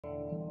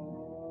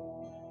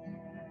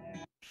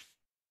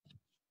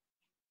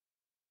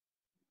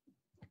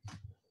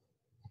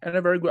And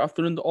a very good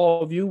afternoon to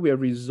all of you. We have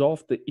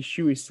resolved the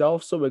issue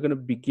itself, so we're going to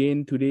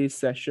begin today's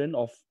session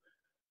of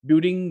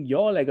building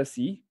your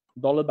legacy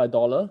dollar by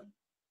dollar,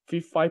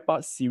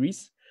 five-part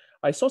series.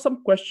 I saw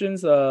some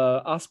questions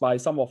asked by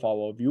some of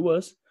our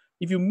viewers.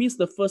 If you missed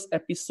the first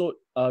episode,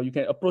 you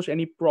can approach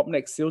any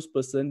PropNex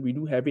salesperson. We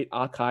do have it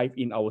archived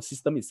in our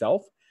system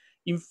itself.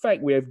 In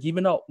fact, we have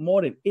given out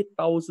more than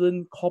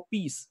 8,000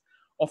 copies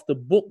of the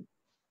book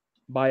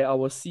by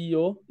our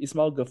CEO,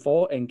 Ismail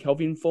Gafoor, and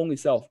Kelvin Fong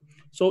itself.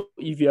 So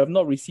if you have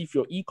not received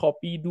your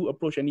e-copy, do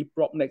approach any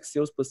PropNex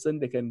salesperson.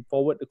 They can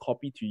forward the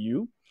copy to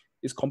you.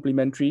 It's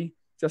complimentary,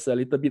 just a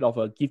little bit of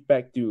a gift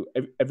back to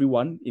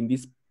everyone in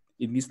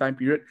this time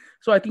period.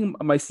 So I think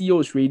my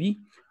CEO is ready.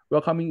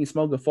 Welcoming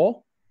Ismail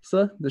Gafoor.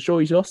 Sir, the show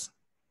is yours.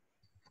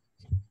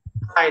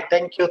 Hi,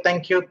 thank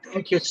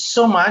you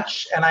so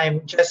much. And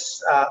I'm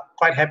just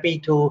quite happy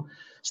to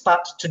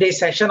start today's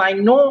session. I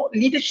know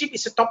leadership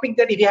is a topic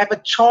that if you have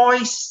a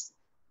choice,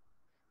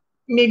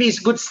 maybe it's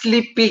good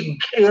sleeping,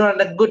 on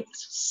a good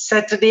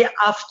Saturday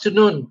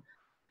afternoon,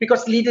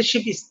 because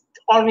leadership is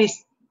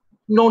always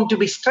known to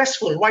be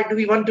stressful. Why do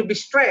we want to be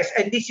stressed?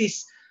 And this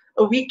is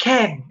a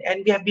weekend,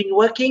 and we have been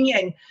working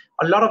and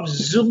a lot of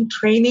Zoom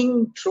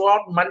training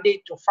throughout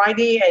Monday to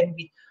Friday, and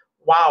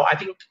wow, I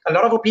think a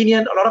lot of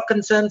opinion, a lot of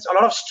concerns, a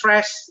lot of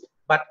stress,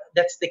 but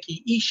that's the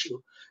key issue.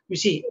 You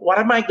see, what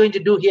am I going to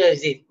do here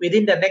is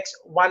within the next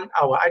 1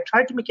 hour, I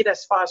try to make it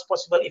as fast as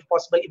possible, if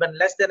possible, even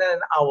less than an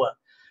hour.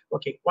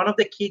 Okay, one of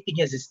the key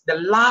things is the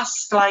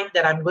last slide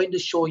that I'm going to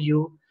show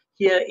you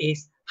here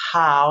is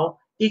how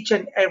each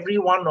and every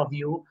one of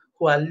you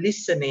who are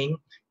listening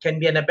can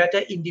be a better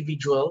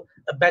individual,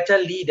 a better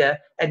leader,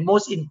 and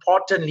most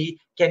importantly,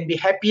 can be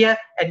happier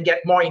and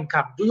get more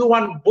income. Do you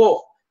want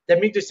both? That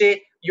means to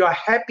say you are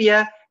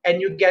happier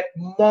and you get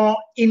more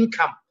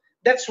income.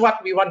 That's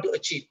what we want to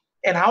achieve.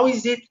 And how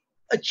is it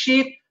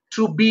achieved?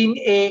 Through being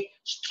a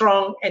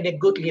strong and a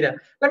good leader.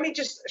 Let me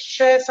just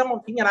share some of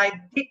the things, and I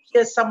did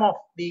hear some of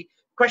the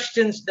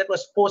questions that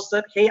was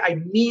posted. Hey,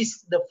 I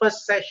missed the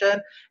first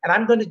session, and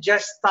I'm going to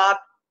just start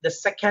the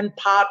second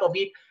part of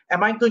it.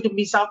 Am I going to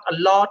miss out a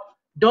lot?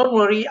 Don't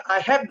worry, I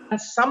have done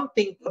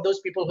something for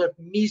those people who have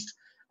missed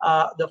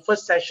the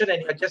first session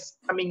and you're just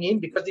coming in,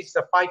 because it's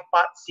a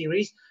 5-part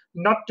series.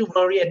 Not to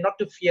worry and not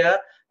to fear.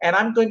 And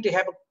I'm going to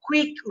have a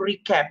quick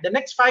recap. The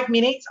next 5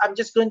 minutes, I'm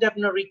just going to have a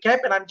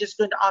recap, and I'm just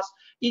going to ask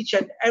each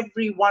and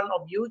every one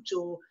of you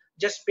to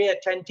just pay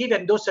attentive.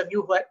 And those of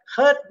you who had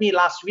heard me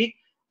last week,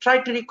 try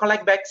to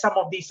recollect back some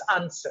of these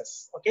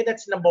answers. Okay,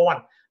 that's number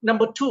one.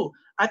 Number two,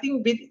 I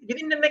think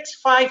within the next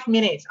 5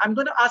 minutes, I'm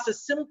going to ask a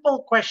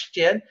simple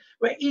question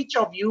where each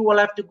of you will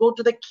have to go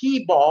to the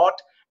keyboard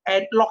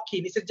and lock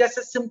in. It's just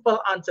a simple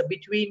answer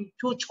between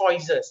two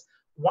choices,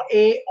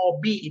 A or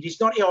B. It is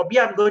not A or B.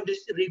 I'm going to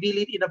reveal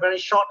it in a very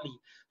shortly.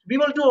 We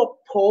will do a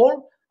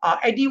poll.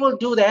 Eddie will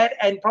do that,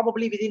 and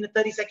probably within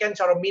 30 seconds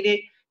or a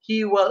minute,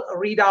 he will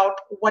read out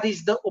what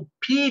is the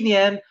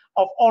opinion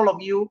of all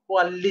of you who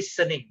are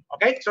listening.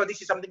 Okay, so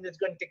this is something that's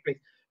going to take place.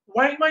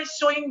 Why am I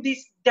showing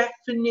this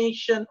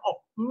definition of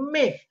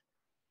myth?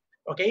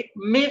 Okay,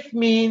 myth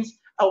means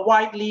a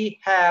widely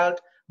held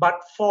but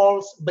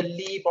false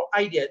belief or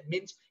idea. It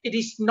means it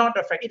is not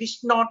a fact. It is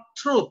not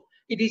truth.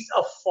 It is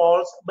a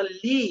false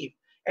belief,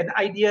 an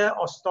idea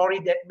or story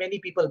that many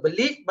people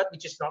believe, but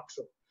which is not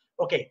true.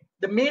 Okay,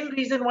 the main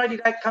reason why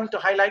did I come to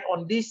highlight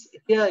on this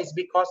here is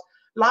because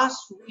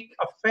last week,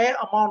 a fair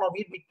amount of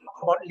it, we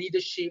talked about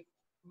leadership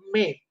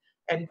myth.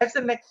 And that's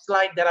the next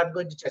slide that I'm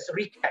going to just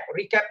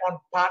recap on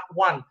part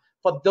one.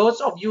 For those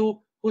of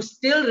you who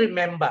still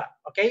remember,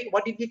 okay,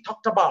 what did we talk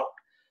about?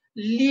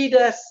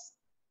 Leaders,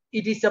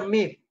 it is a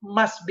myth,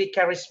 must be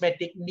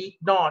charismatic, need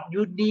not.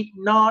 You need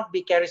not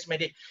be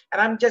charismatic.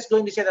 And I'm just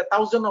going to say that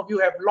 1,000 of you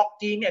have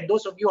locked in, and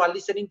those of you are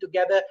listening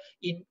together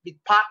with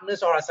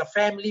partners or as a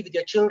family with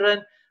your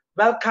children.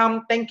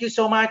 Welcome. Thank you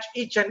so much.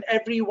 Each and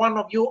every one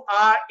of you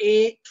are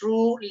a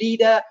true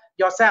leader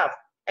yourself.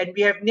 And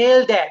we have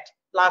nailed that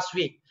last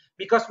week,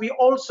 because we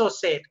also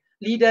said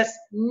leaders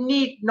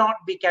need not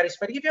be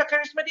charismatic. If you're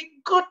charismatic,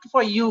 good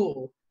for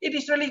you. It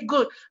is really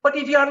good. But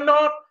if you're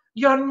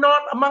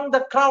not among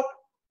the crowd.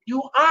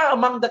 You are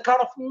among the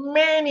crowd of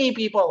many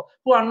people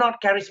who are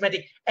not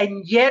charismatic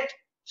and yet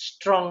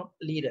strong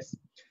leaders.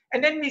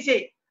 And then we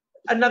say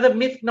another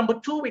myth, number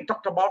two, we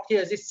talked about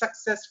here is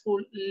successful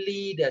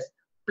leaders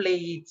play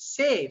it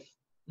safe.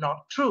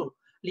 Not true.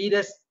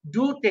 Leaders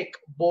do take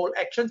bold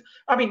actions.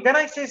 I mean, when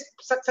I say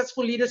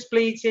successful leaders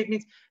play it safe,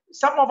 means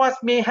some of us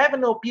may have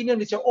an opinion.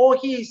 We say, oh,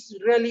 he is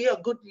really a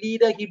good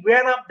leader. He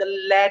ran up the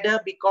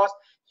ladder because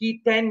he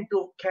tends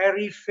to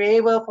carry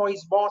favor for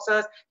his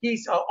bosses.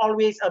 He's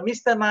always a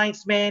Mr.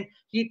 Nice Man.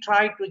 He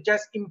tried to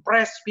just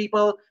impress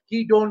people.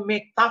 He don't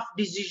make tough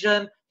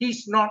decisions.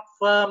 He's not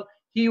firm.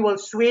 He will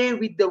sway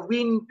with the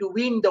wind to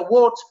win the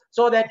votes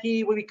so that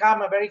he will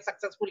become a very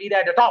successful leader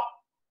at the top.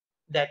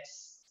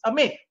 That's a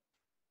myth.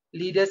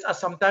 Leaders are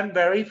sometimes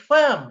very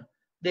firm.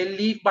 They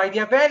live by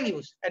their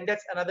values. And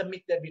that's another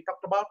myth that we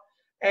talked about.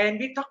 And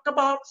we talked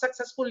about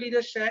successful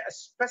leaders share a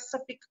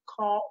specific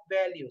core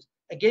values.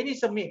 Again,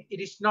 it's a myth. It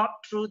is not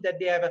true that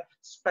they have a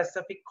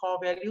specific core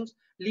values.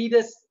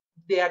 Leaders,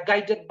 they are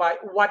guided by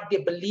what they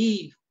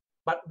believe.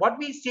 But what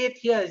we said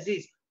here is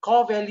this: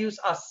 core values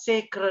are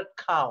sacred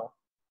cow.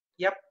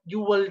 Yep, you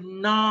will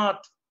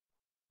not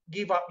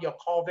give up your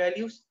core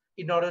values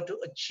in order to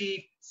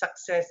achieve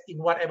success in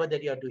whatever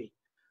that you're doing.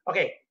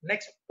 Okay,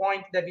 next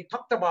point that we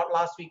talked about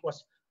last week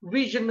was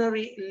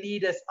visionary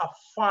leaders are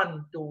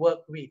fun to work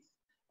with.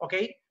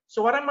 Okay,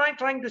 so what am I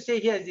trying to say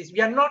here is this: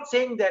 we are not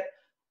saying that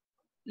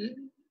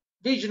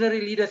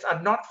visionary leaders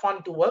are not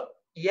fun to work.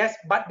 Yes,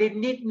 but they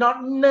need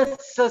not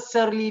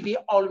necessarily be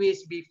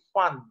always be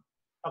fun.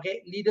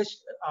 Okay,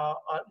 leaders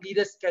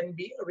can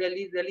be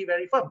really, really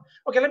very fun.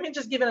 Okay, let me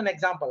just give an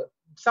example.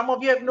 Some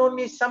of you have known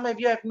me, some of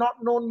you have not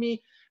known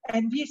me,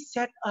 and we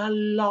set a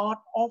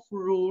lot of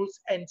rules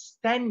and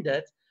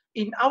standards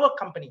in our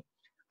company.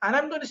 And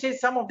I'm going to say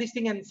some of these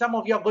things, and some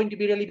of you are going to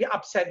be really be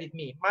upset with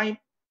me. My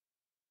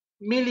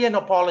million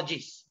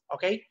apologies.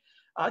 Okay,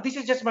 this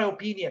is just my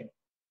opinion.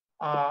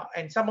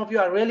 And some of you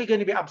are really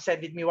going to be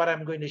upset with me what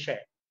I'm going to share.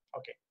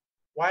 Okay,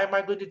 why am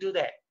I going to do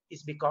that?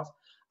 It's because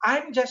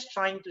I'm just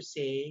trying to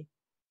say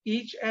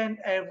each and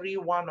every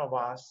one of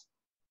us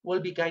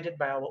will be guided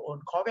by our own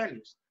core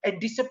values.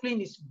 And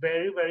discipline is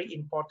very, very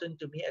important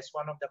to me as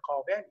one of the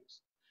core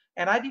values.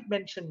 And I did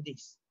mention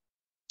this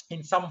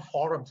in some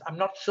forums. I'm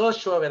not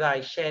sure whether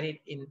I shared it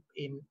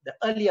in the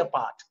earlier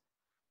part.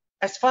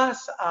 As far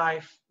as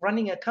I'm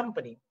running a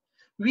company,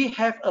 we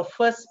have a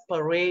first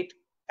parade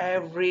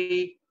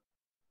every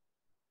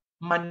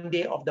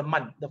Monday of the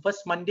month, the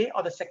first Monday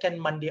or the second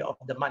Monday of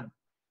the month.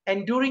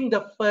 And during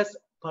the first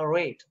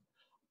parade,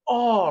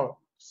 all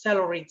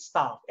salaried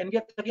staff, and we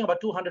are talking about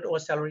 200 over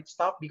salaried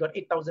staff, we got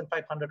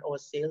 8,500 over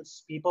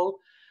sales people,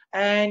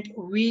 and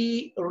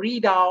we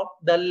read out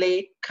the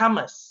late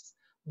comers.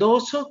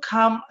 Those who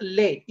come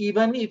late,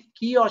 even if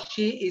he or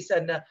she is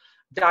a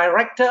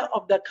director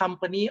of the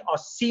company or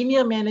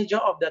senior manager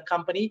of the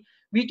company,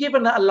 we give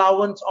an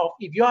allowance of,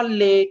 if you are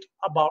late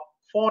about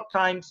 4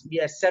 times, we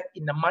accept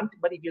in a month,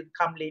 but if you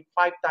come late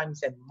 5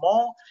 times and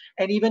more,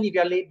 and even if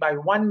you're late by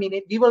 1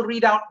 minute, we will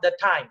read out the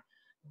time.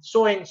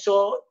 So and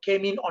so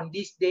came in on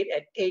this date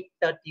at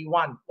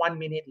 8:31, 1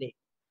 minute late.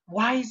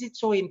 Why is it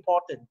so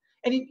important?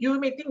 And you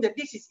may think that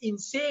this is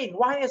insane.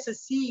 Why, as a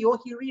CEO,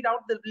 he read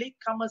out the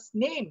latecomer's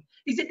name?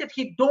 Is it that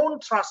he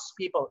don't trust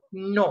people?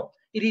 No.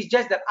 It is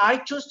just that I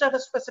choose to have a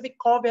specific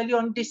core value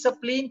on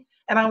discipline,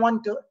 and I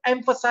want to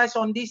emphasize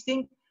on this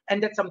thing,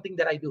 and that's something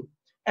that I do.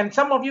 And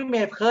some of you may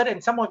have heard,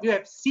 and some of you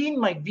have seen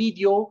my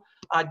video,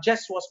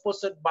 just was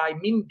posted by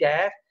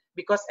MinDev,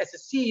 because as a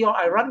CEO,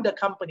 I run the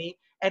company,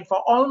 and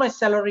for all my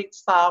salaried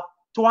staff,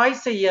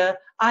 twice a year,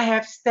 I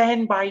have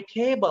standby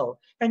table.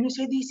 And you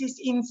say, this is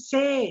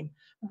insane.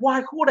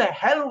 Why, who the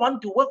hell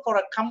want to work for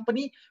a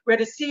company where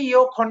the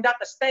CEO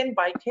conduct a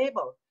standby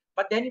table?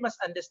 But then you must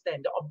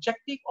understand, the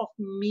objective of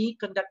me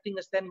conducting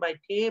a standby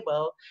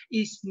table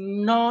is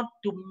not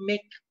to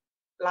make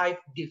life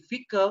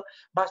difficult,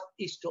 but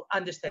is to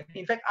understand.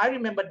 In fact, I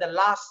remember the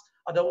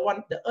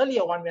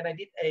earlier one when I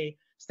did a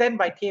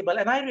standby table,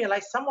 and I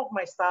realized some of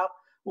my staff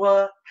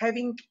were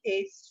having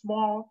a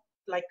small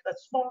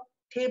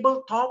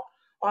tabletop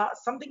or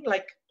something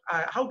like,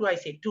 how do I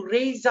say, to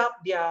raise up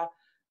their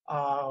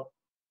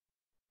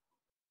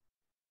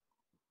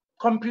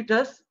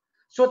computers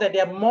so that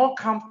they're more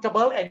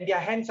comfortable and their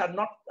hands are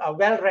not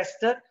well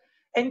rested.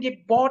 And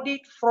they bought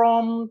it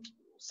from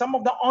some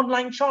of the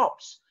online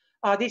shops.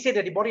 They said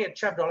that they bought it at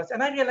 $12.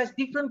 And I realized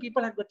different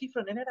people have got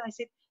different. And then I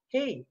said,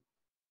 hey,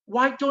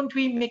 why don't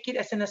we make it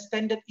as a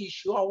standard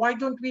issue? Or why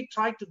don't we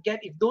try to get,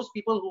 if those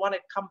people who want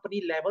at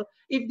company level,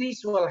 if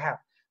these will help?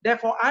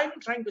 Therefore, I'm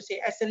trying to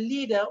say, as a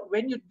leader,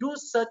 when you do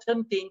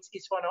certain things,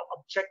 it's for an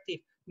objective,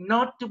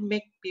 not to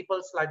make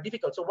people's life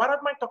difficult. So what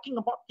am I talking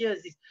about here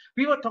is this.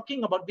 We were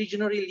talking about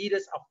visionary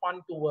leaders are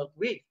fun to work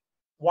with.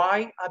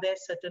 Why are there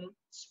certain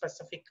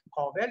specific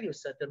core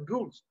values, certain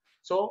rules?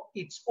 So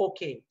it's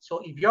okay. So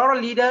if you're a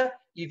leader,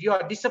 if you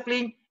are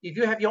disciplined, if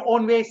you have your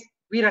own ways,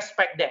 we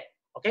respect that.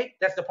 Okay,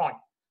 that's the point.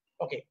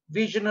 Okay,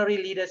 visionary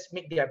leaders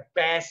make their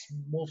best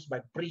moves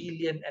by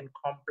brilliant and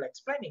complex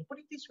planning. Put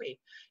it this way,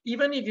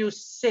 even if you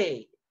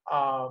say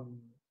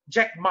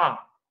Jack Ma,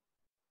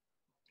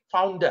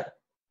 founder,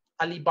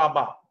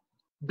 Alibaba,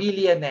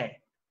 billionaire,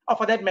 or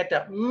for that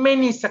matter,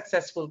 many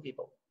successful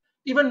people,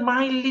 even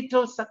my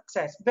little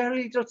success,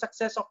 very little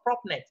success of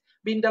PropNex,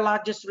 being the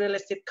largest real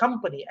estate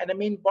company and the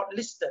main board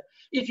listed.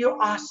 If you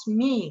ask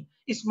me,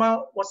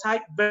 Ismail, was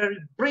I very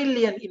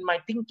brilliant in my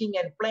thinking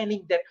and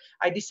planning that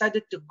I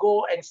decided to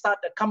go and start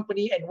a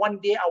company and one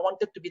day I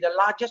wanted to be the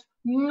largest?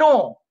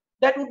 No,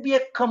 that would be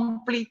a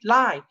complete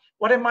lie.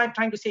 What am I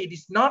trying to say? It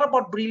is not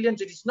about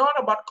brilliance. It is not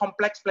about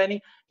complex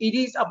planning. It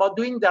is about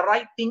doing the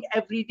right thing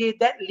every day,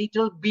 that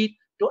little bit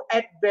to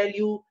add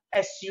value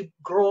as you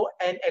grow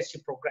and as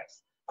you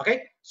progress.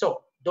 Okay,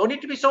 so don't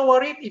need to be so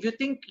worried. If you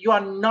think you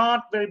are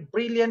not very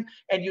brilliant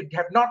and you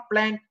have not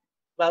planned,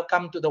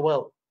 welcome to the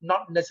world.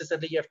 Not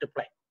necessarily you have to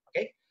plan.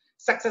 Okay,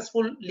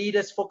 successful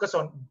leaders focus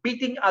on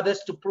beating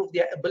others to prove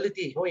their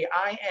ability. Hey,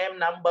 I am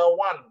number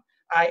one.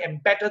 I am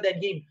better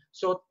than him.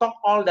 So talk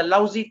all the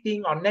lousy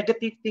thing or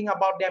negative thing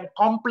about them,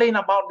 complain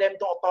about them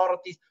to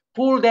authorities,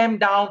 pull them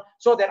down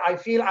so that I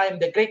feel I am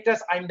the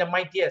greatest, I'm the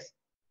mightiest.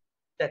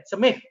 That's a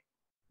myth.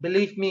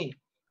 Believe me,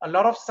 a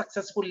lot of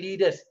successful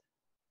leaders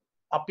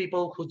are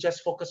people who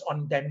just focus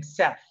on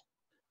themselves.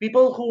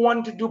 People who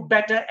want to do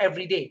better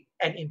every day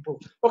and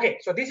improve. Okay,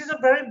 so this is a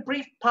very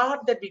brief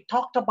part that we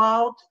talked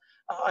about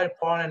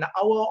for an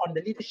hour on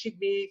the leadership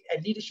myth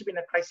and leadership in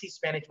a crisis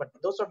management. For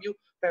those of you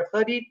who have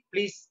heard it,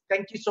 please,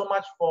 thank you so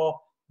much for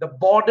the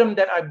boredom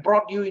that I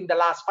brought you in the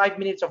last 5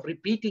 minutes of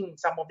repeating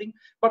some of them.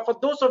 But for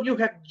those of you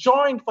who have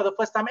joined for the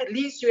first time, at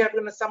least you have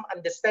some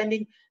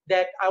understanding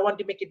that I want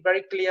to make it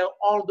very clear.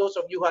 All those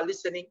of you who are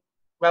listening,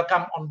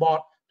 welcome on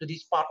board to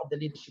this part of the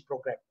leadership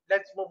program.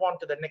 Let's move on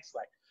to the next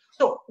slide.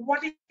 So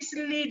what is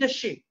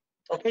leadership?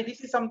 Okay,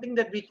 this is something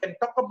that we can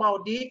talk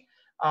about it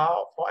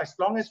for as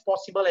long as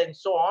possible and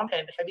so on.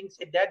 And having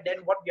said that, then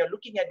what we are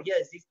looking at here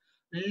is this: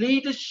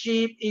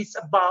 leadership is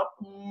about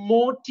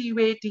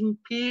motivating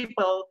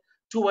people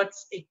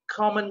towards a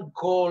common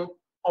goal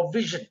or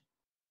vision.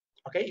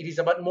 Okay, it is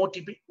about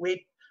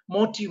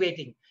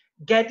motivating,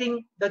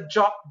 getting the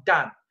job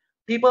done,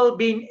 people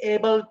being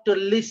able to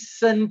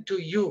listen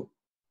to you,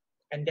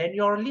 and then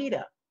you're a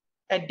leader.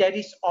 And that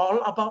is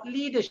all about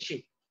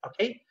leadership.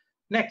 Okay,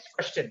 next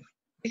question.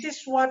 This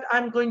is what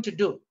I'm going to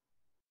do.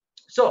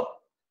 So,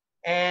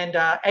 and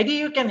Eddie,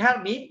 you can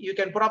help me. You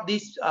can put up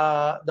this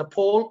the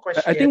poll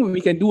question. I think we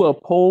can do a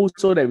poll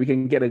so that we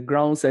can get a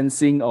ground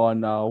sensing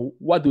on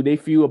what do they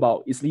feel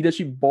about, is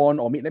leadership born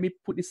or made. Let me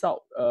put this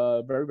out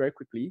very, very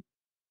quickly.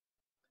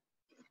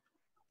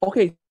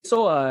 Okay,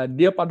 so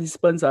dear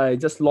participants, I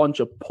just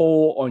launched a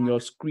poll on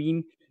your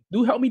screen.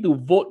 Do help me to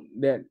vote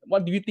that.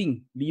 What do you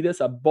think?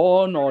 Leaders are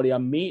born or they are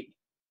made?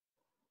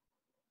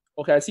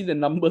 Okay, I see the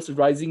numbers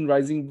rising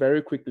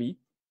very quickly.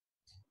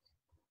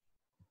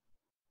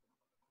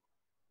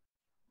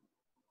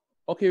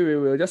 Okay, we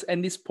will just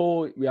end this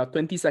poll. We are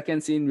 20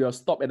 seconds in. We'll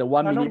stop at the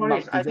 1 minute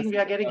mark. I think we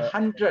are getting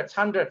hundreds.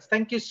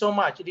 Thank you so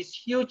much. It is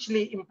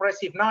hugely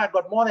impressive. Now I've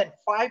got more than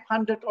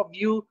 500 of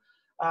you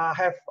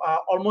have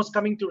almost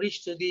coming to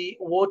reach to the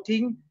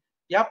voting.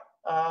 Yep,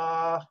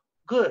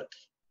 good.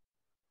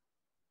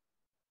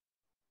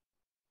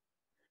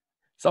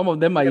 Some of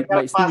them might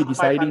still be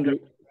deciding.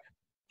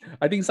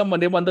 I think some of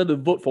them wanted to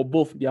vote for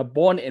both. They are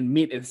born and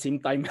made at the same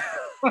time.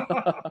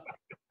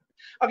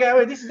 Okay,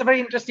 well, this is a very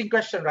interesting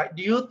question, right?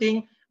 Do you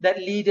think that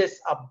leaders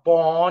are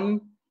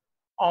born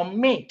or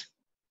made?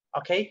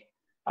 Okay,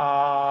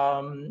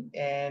 yeah,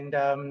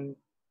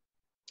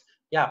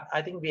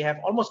 I think we have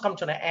almost come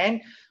to the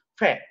end.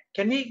 Fair.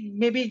 Can we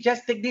maybe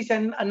just take this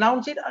and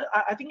announce it?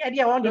 I think,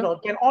 Eddie, I want to know,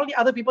 can all the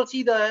other people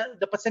see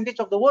the percentage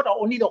of the vote, or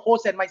only the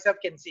host and myself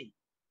can see?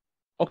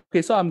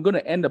 Okay, so I'm going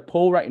to end the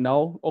poll right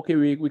now. Okay,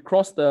 we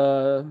crossed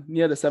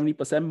near the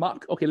 70%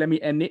 mark. Okay, let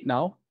me end it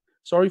now.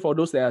 Sorry for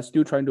those that are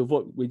still trying to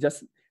vote. We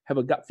just have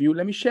a gut feel.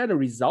 Let me share the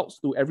results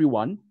to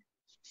everyone.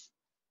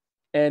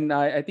 And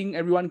I think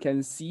everyone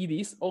can see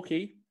this.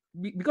 Okay,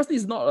 because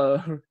this is not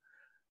a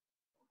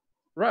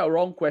right or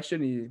wrong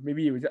question.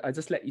 Maybe I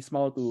just let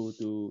Ismail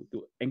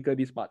to anchor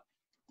this part.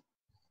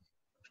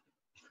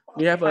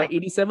 We have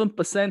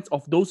 87%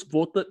 of those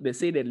voted that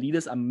say that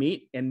leaders are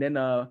made, and then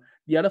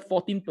the other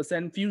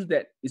 14% feels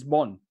that it's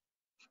born.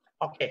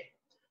 Okay.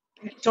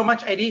 Thank you so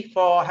much, Eddie,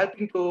 for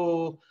helping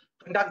to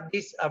conduct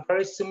this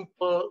very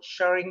simple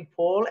sharing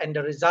poll and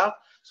the result.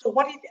 So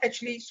what it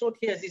actually showed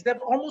here is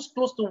that almost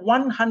close to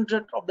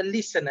 100 of the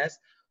listeners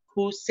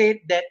who said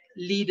that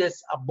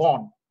leaders are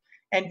born.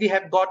 And we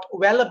have got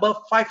well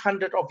above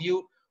 500 of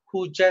you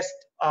who just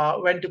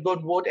went to go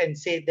and vote and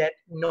say that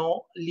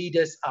no,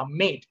 leaders are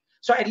made.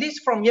 So at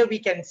least from here, we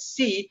can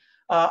see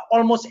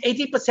almost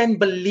 80%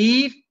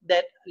 believe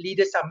that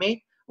leaders are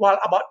made, while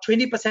about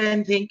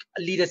 20% think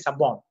leaders are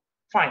born.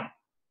 Fine.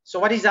 So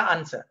what is the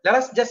answer? Let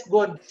us just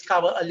go and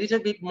discover a little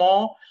bit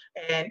more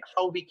and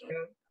how we can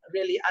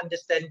really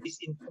understand this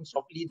in terms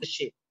of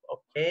leadership.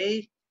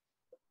 Okay.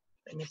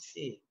 Let me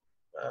see.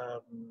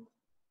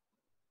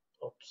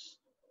 Oops.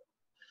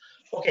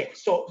 Okay,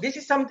 so this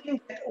is something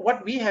that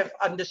what we have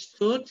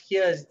understood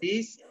here is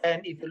this,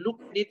 and if you look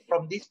at it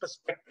from this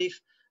perspective,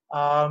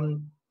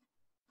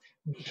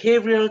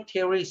 behavioral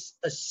theories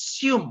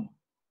assume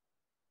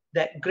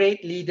that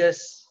great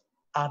leaders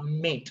are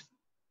made,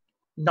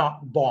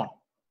 not born.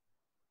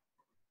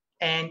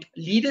 And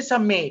leaders are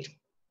made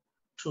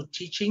through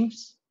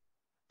teachings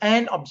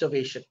and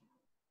observation.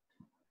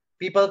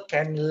 People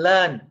can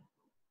learn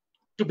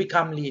to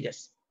become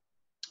leaders.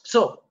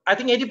 So I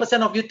think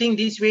 80% of you think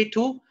this way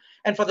too.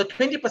 And for the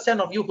 20%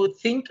 of you who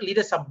think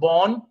leaders are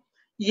born,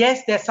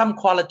 yes, there's some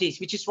qualities,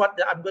 which is what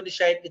I'm going to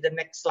share with the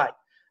next slide.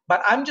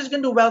 But I'm just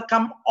going to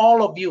welcome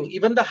all of you,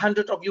 even the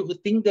 100 of you who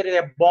think that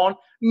they're born.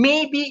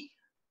 Maybe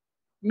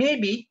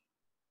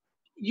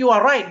you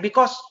are right,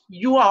 because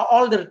you are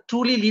all the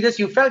truly leaders.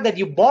 You felt that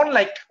you're born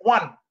like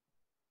one.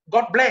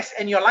 God bless,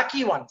 and you're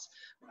lucky ones.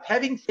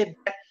 Having said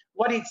that,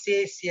 what it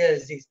says here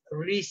is this: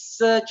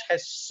 research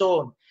has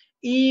shown,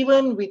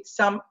 even with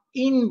some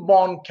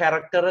inborn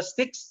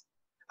characteristics,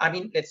 I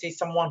mean, let's say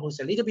someone who's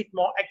a little bit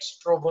more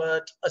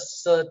extrovert,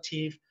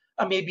 assertive,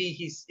 or maybe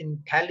he's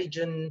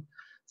intelligent,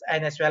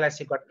 and as well as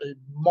he got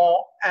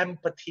more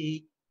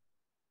empathy.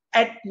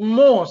 At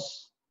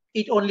most,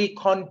 it only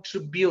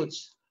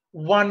contributes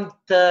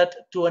 1/3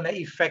 to an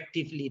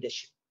effective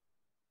leadership.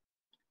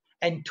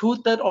 And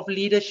 2/3 of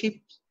leadership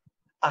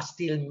are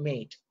still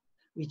made,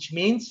 which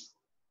means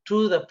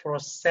through the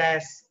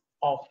process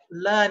of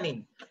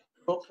learning,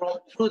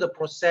 through the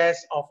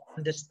process of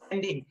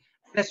understanding,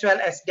 as well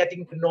as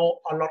getting to know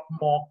a lot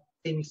more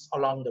things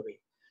along the way.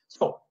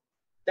 So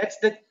that's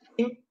the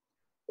thing.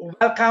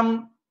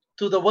 Welcome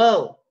to the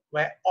world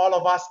where all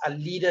of us are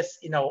leaders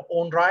in our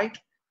own right.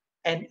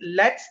 And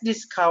let's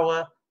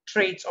discover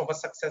traits of a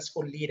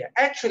successful leader.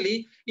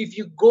 Actually, if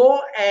you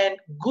go and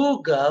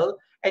Google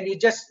and you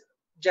just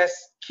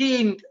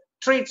key in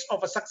traits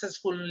of a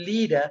successful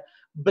leader,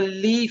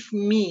 believe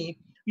me,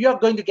 you are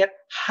going to get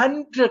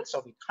hundreds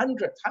of it,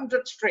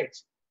 hundreds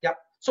traits. Yep.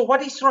 So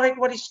what is right,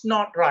 what is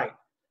not right?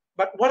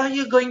 But what are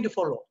you going to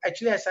follow?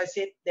 Actually, as I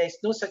said, there's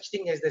no such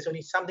thing as there's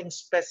only something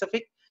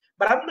specific.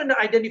 But I'm going to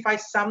identify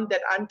some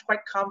that I'm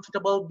quite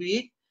comfortable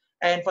with,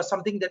 and for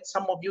something that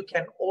some of you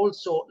can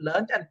also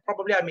learn, and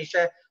probably I may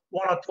share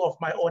 1 or 2 of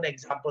my own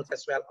examples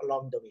as well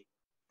along the way.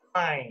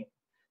 Fine.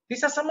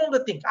 These are some of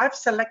the things I've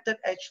selected.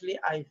 Actually,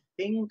 I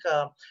think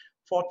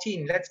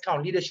 14. Let's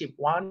count leadership.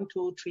 1,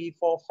 2, 3,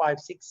 4, 5,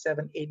 6,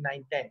 7, 8,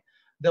 9, 10.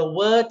 The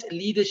word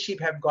leadership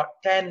have got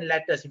 10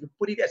 letters. If you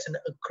put it as an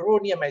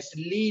acronym as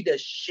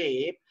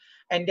leadership,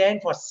 and then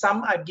for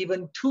some I've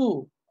given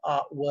 2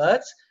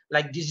 words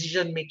like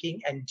decision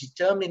making and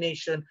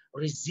determination,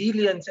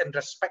 resilience and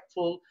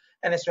respectful,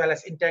 and as well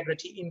as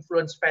integrity,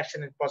 influence,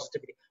 passion, and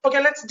positivity.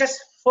 Okay, let's just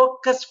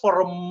focus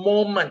for a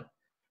moment.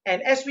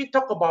 And as we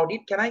talk about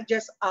it, can I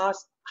just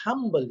ask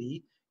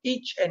humbly,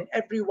 each and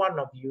every one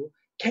of you,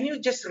 can you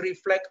just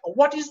reflect,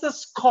 what is the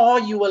score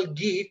you will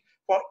give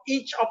for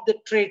each of the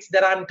traits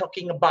that I'm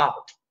talking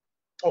about?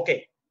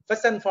 Okay,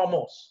 first and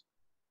foremost,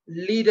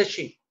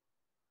 leadership.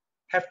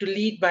 Have to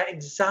lead by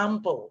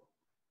example.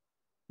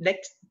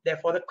 Next,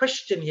 therefore, the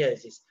question here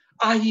is,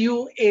 are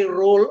you a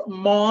role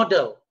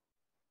model?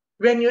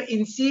 When you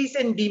insist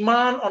and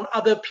demand on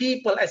other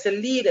people as a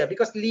leader,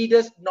 because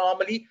leaders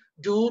normally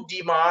do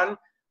demand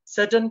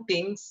certain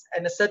things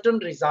and a certain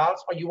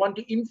results, or you want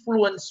to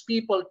influence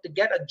people to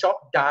get a job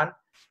done,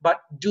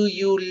 but do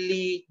you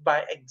lead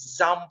by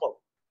example?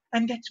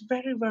 And that's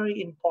very,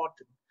 very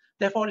important.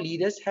 Therefore,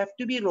 leaders have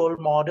to be role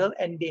model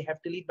and they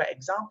have to lead by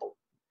example.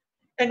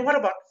 And what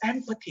about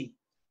empathy?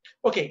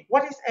 Okay,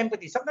 what is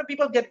empathy? Sometimes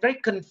people get very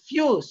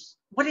confused.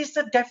 What is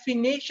the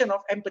definition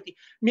of empathy?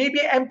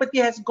 Maybe empathy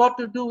has got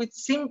to do with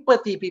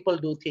sympathy, people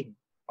do think.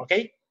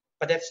 Okay,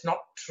 but that's not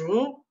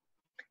true.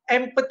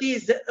 Empathy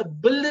is the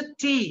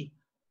ability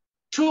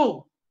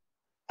to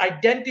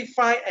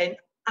identify and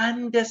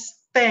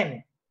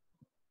understand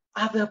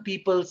other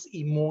people's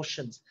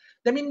emotions.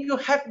 That means you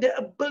have the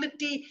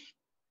ability,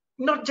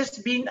 not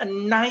just being a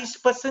nice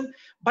person,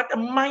 but a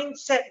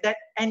mindset that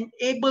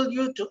enable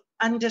you to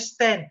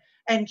understand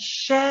and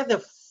share the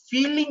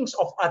feelings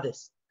of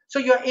others. So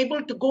you're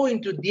able to go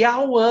into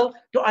their world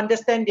to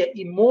understand their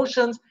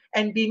emotions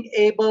and being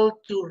able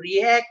to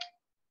react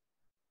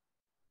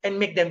and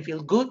make them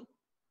feel good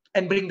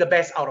and bring the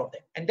best out of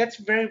them. And that's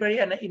very, very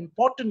an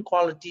important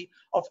quality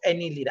of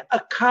any leader.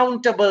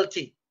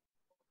 Accountability.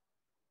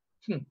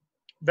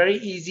 Very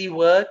easy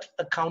word,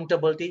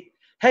 accountability.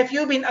 Have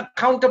you been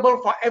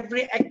accountable for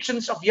every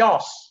actions of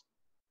yours?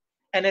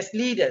 And as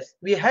leaders,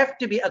 we have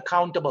to be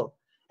accountable.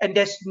 And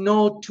there's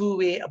no two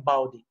way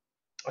about it.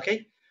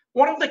 Okay?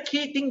 One of the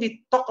key things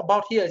we talk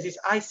about here is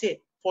I said,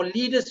 for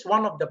leaders,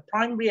 one of the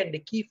primary and the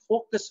key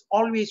focus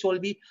always will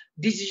be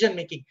decision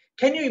making.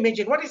 Can you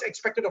imagine what is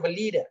expected of a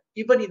leader?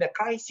 Even in a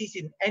crisis,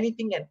 in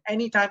anything and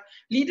anytime,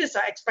 leaders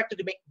are expected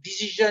to make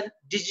decision.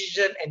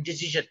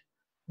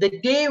 The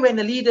day when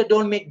a leader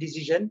don't make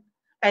decision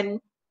and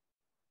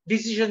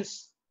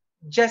decisions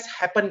just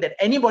happen that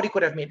anybody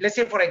could have made. Let's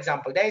say, for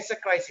example, there is a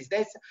crisis,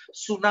 there is a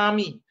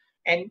tsunami.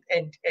 And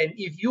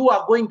if you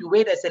are going to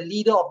wait as a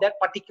leader of that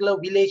particular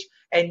village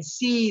and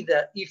see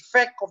the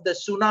effect of the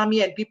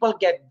tsunami and people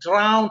get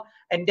drowned,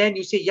 and then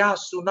you say, yeah,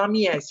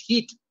 tsunami has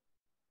hit,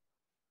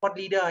 what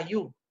leader are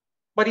you?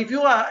 But if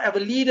you are a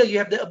leader, you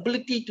have the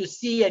ability to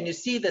see and you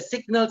see the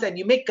signals and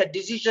you make a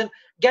decision,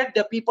 get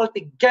the people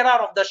to get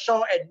out of the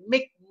shore and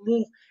make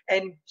move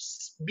and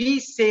be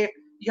safe.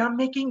 You are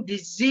making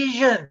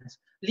decisions.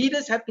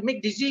 Leaders have to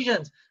make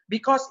decisions,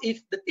 because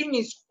if the thing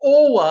is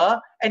over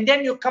and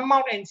then you come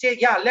out and say,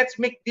 yeah, let's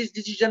make this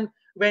decision,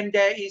 when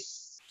there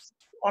is,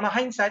 on a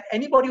hindsight,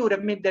 anybody would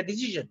have made that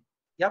decision.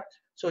 Yep.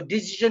 So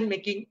decision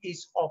making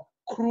is of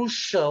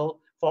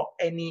crucial for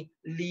any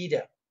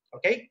leader.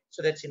 Okay,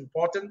 so that's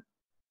important.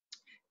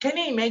 Can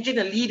you imagine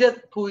a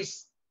leader who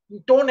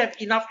don't have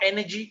enough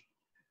energy?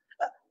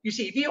 You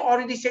see, we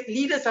already said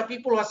leaders are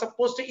people who are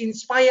supposed to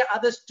inspire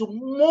others to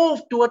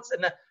move towards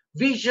a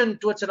vision,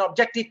 towards an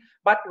objective.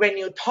 But when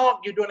you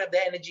talk, you don't have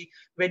the energy.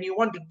 When you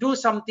want to do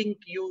something,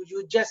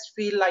 you just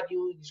feel like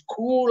you're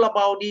cool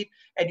about it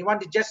and you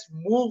want to just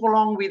move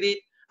along with it.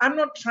 I'm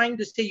not trying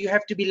to say you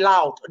have to be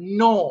loud.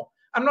 No.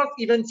 I'm not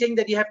even saying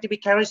that you have to be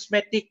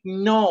charismatic.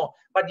 No.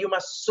 But you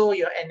must show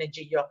your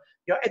energy,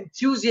 your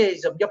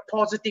enthusiasm, your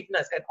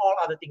positiveness, and all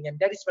other things. And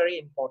that is very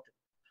important.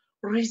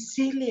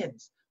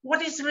 Resilience.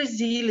 What is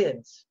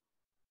resilience?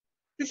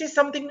 This is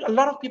something a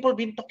lot of people have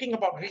been talking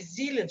about.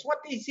 Resilience. What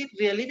is it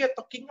really? We are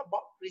talking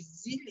about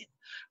resilience.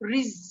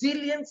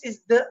 Resilience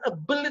is the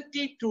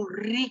ability to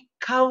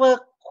recover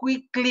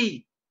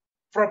quickly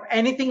from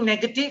anything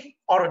negative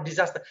or a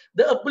disaster.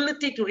 The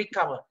ability to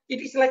recover.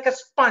 It is like a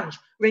sponge.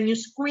 When you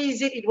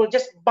squeeze it, it will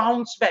just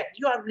bounce back.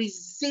 You are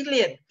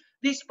resilient.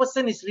 This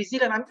person is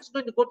resilient. I'm just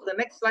going to go to the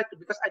next slide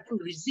because I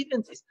think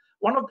resilience is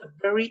one of the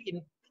very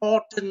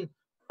important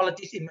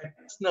qualities in my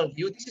personal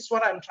view. This is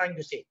what I'm trying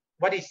to say.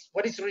 What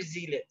is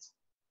resilience?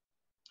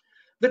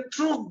 The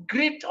true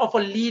grit of a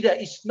leader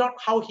is not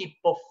how he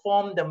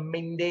performs the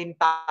mundane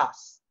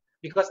tasks.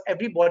 Because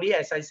everybody,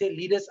 as I say,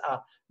 leaders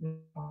are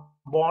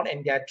born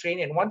and they are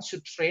trained. And once you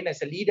train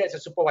as a leader, as a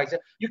supervisor,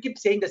 you keep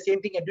saying the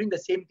same thing and doing the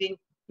same thing.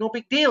 No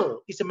big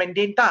deal. It's a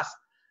mundane task.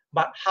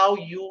 But how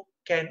you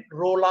can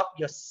roll up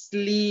your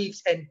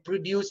sleeves and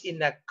produce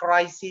in a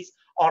crisis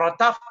or a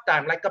tough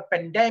time, like a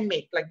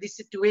pandemic, like this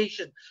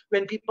situation,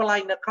 when people are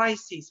in a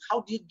crisis,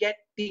 how do you get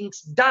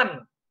things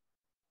done?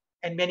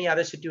 And many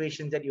other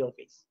situations that you'll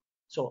face.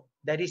 So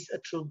that is a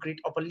true grit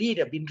of a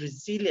leader, being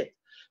resilient.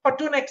 But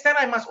to an extent,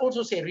 I must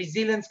also say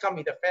resilience comes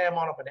with a fair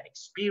amount of an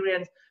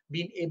experience,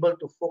 being able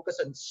to focus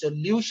on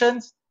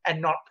solutions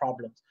and not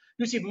problems.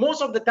 You see,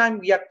 most of the time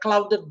we are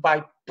clouded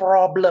by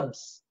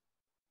problems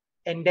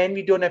and then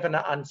we don't have an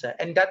answer.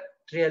 And that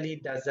really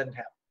doesn't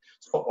help.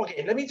 So,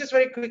 okay, let me just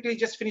very quickly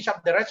just finish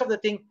up the rest of the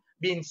thing.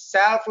 Being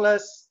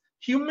selfless,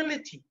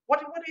 humility.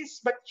 What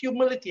is but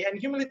humility? And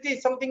humility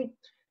is something,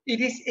 it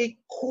is a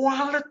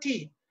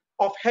quality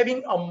of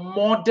having a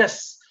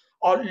modest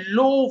or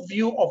low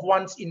view of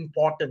one's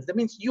importance. That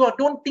means you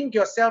don't think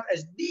yourself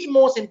as the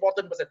most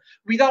important person.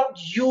 Without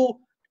you,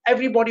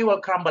 everybody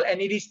will crumble.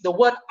 And it is the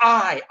word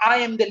I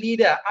am the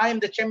leader, I am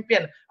the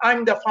champion,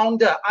 I'm the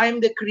founder, I am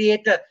the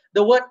creator.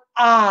 The word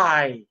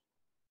I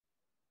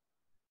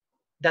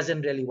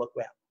doesn't really work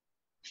well.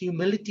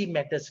 Humility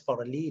matters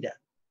for a leader.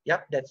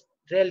 Yep, that's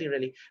really,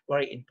 really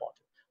very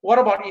important. What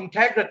about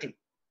integrity?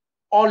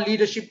 All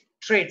leadership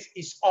traits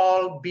is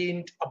all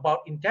been about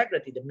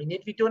integrity. The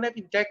minute we don't have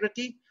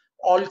integrity,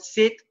 all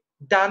said,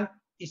 done,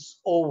 is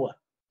over.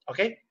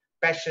 Okay?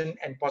 Passion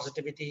and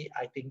positivity,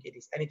 I think it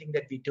is anything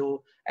that we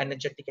do,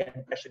 energetic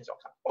and passion is all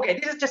come. Okay,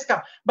 this is just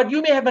come. But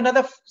you may have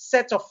another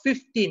set of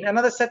 15,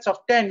 another set of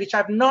 10, which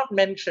I've not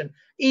mentioned,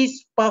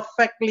 is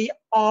perfectly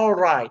all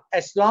right.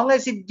 As long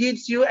as it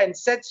gives you and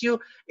sets you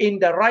in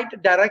the right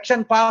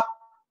direction path,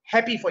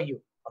 happy for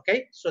you.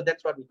 Okay, so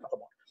that's what we talk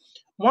about.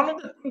 One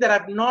of the things that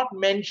I've not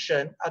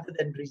mentioned other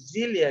than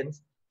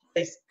resilience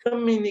is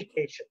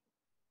communication.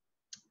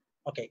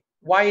 Okay,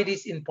 why it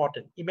is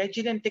important.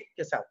 Imagine and take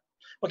yourself.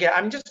 Okay,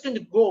 I'm just going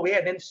to go away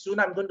and then soon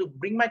I'm going to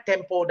bring my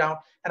tempo down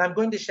and I'm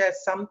going to share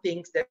some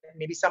things that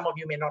maybe some of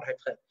you may not have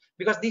heard.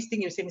 Because these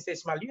things you say, Mr.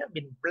 Ismail, you have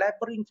been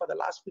blabbering for the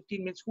last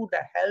 15 minutes. Who the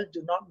hell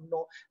do not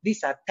know?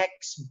 These are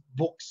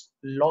textbooks,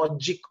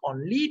 logic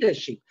on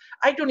leadership.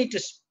 I don't need to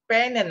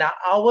spend an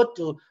hour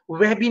to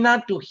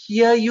webinar to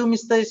hear you,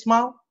 Mr.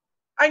 Ismail.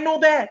 I know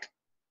that.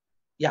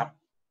 Yeah,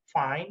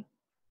 fine.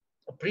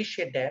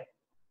 Appreciate that.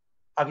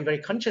 I'll be very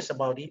conscious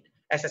about it.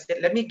 As I said,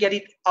 let me get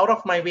it out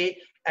of my way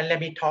and let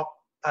me talk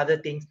other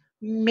things.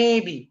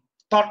 Maybe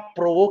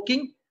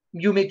thought-provoking,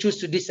 you may choose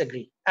to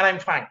disagree, and I'm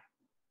fine.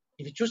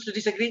 If you choose to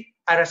disagree,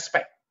 I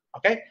respect.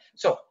 Okay?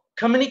 So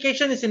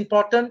communication is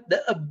important.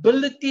 The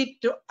ability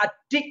to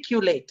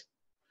articulate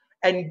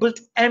and build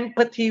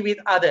empathy with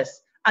others,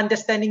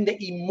 understanding the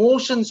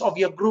emotions of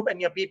your group and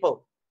your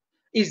people,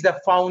 is the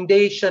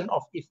foundation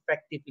of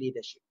effective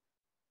leadership.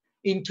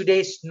 In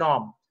today's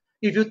norm,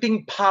 if you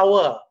think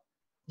power,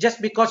 just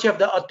because you have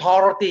the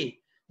authority,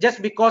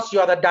 just because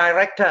you are the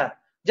director,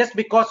 just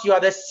because you are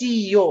the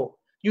CEO,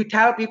 you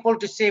tell people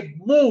to say,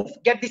 move,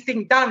 get this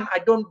thing done. I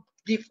don't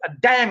give a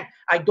damn.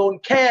 I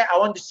don't care. I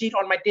want to see it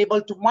on my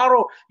table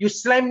tomorrow. You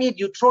slam it,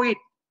 you throw it.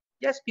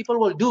 Yes, people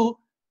will do.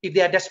 If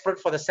they are desperate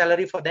for the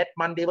salary for that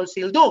month, they will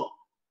still do.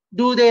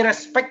 Do they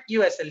respect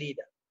you as a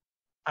leader?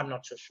 I'm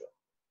not so sure.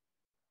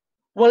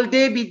 Will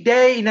they be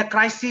there in a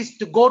crisis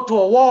to go to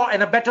a war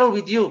and a battle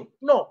with you?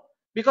 No,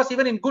 because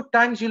even in good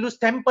times, you lose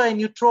temper and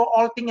you throw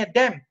all things at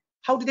them.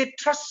 How do they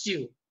trust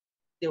you?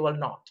 They will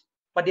not.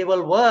 But they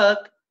will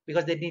work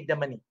because they need the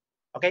money.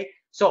 Okay?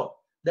 So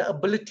the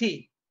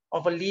ability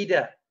of a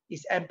leader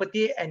is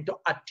empathy and to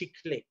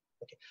articulate.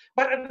 Okay?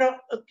 But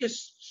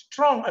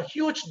a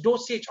huge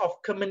dosage of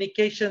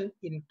communication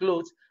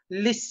includes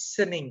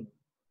listening.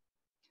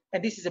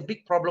 And this is a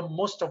big problem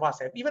most of us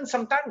have. Even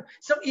sometimes,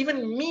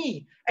 even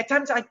me, at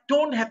times I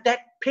don't have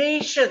that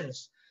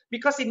patience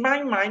Because in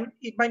my mind,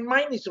 if my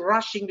mind is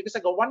rushing because I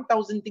got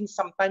 1,000 things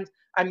sometimes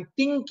I'm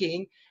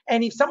thinking,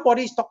 and if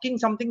somebody is talking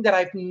something that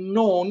I've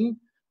known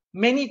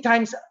many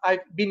times, I've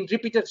been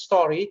repeated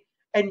story,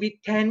 and we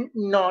tend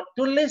not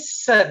to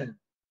listen,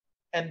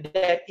 and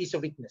that is a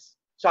weakness.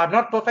 So I'm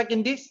not perfect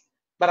in this,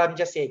 but I'm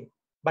just saying,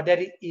 but that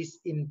is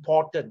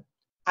important.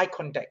 Eye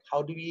contact.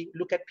 How do we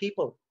look at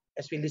people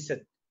as we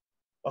listen?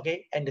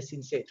 Okay, and the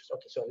sincere.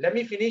 Okay, so let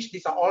me finish.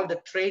 These are all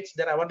the traits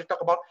that I want to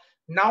talk about.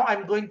 Now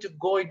I'm going to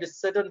go into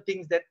certain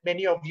things that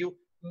many of you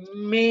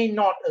may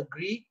not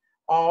agree,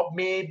 or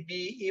may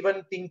be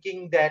even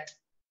thinking that,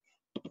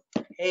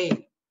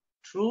 hey,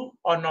 true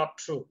or not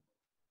true,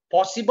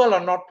 possible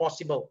or not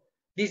possible.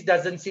 This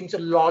doesn't seem so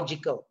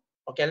logical.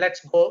 Okay,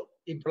 let's go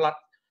into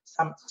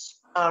some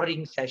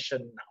sparring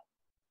session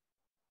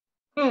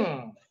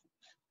now.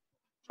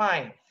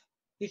 Fine.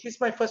 This is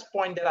my first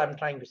point that I'm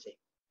trying to say.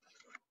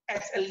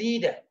 As a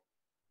leader,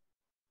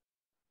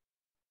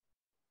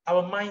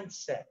 our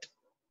mindset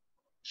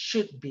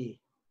should be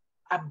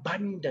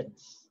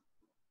abundance,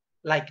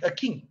 like a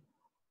king.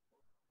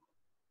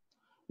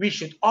 We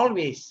should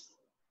always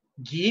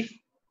give,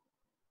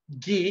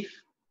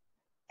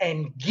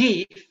 and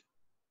give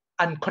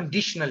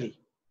unconditionally.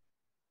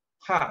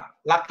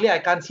 Luckily, I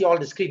can't see all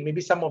the screen.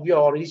 Maybe some of you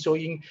are already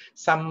showing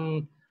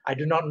some, I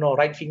do not know,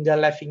 right finger,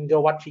 left finger,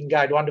 what finger.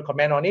 I don't want to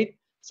comment on it.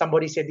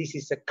 Somebody said this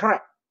is a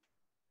crap.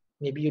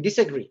 Maybe you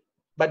disagree.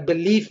 But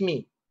believe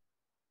me,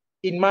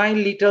 in my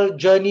little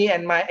journey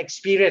and my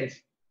experience,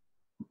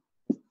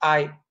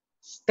 I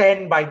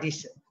stand by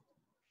this,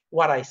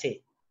 what I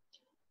say.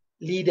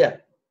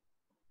 Leader,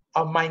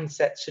 our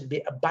mindset should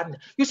be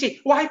abundant. You see,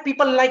 why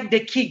people like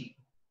the king?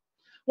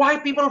 Why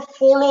people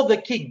follow the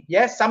king?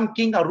 Yes, some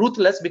king are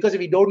ruthless because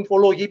if you don't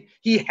follow him,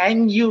 he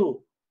hang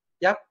you.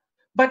 Yeah.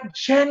 But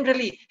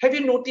generally, have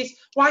you noticed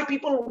why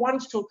people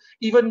want to,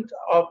 even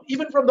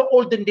from the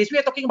olden days, we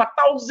are talking about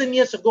 1,000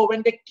 years ago,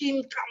 when the king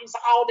comes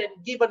out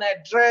and give an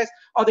address,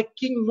 or the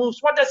king moves,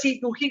 what does he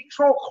do? He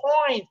throw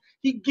coins,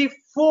 he give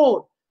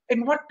food.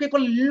 And what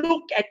people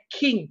look at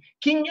king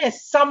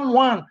as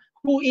someone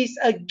who is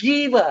a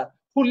giver,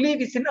 who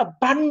lives in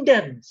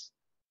abundance.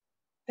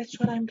 That's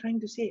what I'm trying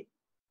to say.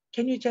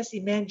 Can you just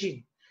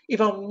imagine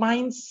if our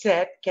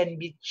mindset can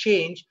be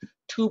changed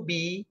to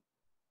be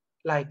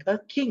like a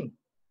king?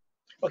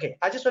 Okay,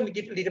 I just want to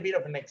give a little bit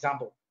of an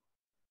example.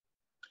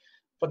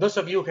 For those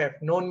of you who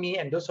have known me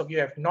and those of you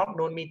who have not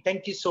known me,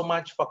 thank you so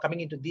much for coming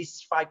into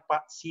this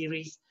 5-part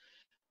series.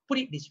 Put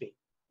it this way,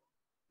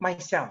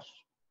 myself,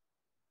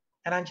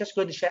 and I'm just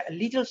going to share a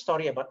little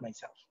story about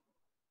myself.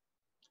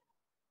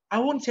 I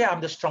won't say I'm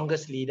the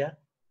strongest leader,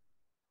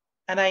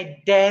 and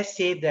I dare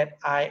say that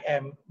I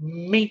am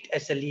made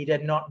as a leader,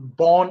 not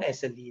born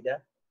as a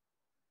leader,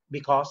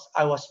 because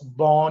I was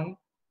born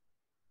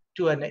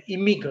to an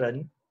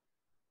immigrant,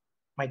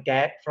 my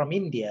dad from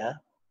India,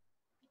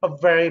 a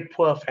very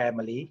poor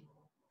family.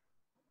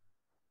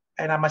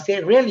 And I must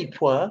say, really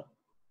poor.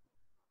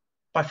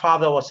 My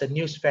father was a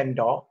news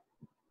vendor.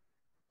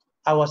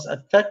 I was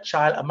a third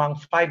child among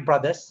 5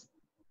 brothers,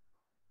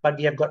 but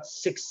we have got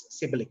 6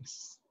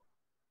 siblings.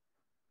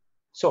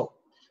 So,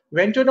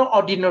 went to an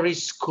ordinary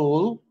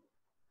school,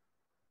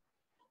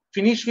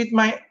 finished with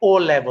my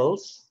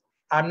O-levels.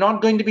 I'm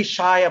not going to be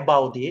shy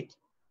about it.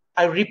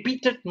 I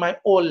repeated my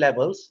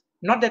O-levels,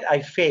 not that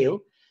I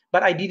failed,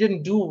 but I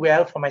didn't do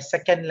well for my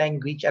second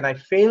language, and I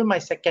failed my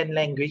second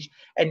language,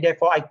 and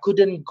therefore I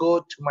couldn't go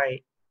to my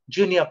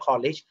junior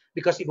college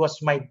because it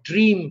was my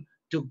dream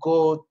to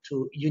go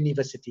to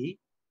university.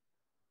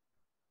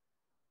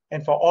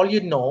 And for all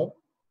you know,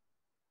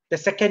 the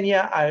second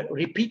year I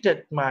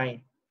repeated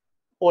my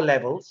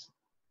O-levels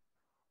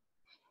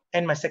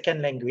and my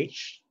second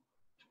language.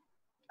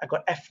 I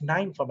got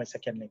F9 for my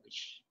second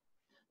language.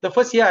 The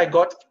first year I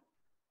got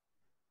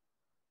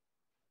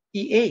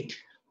E8.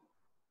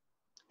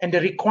 And the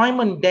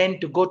requirement then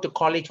to go to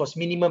college was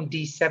minimum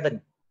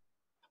D7.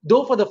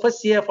 Though for the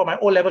first year for my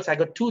O-levels, I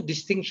got 2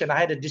 distinctions. I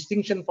had a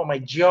distinction for my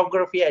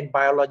geography and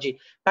biology,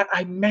 but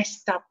I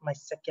messed up my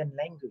second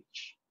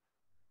language.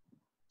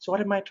 So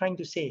what am I trying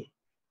to say?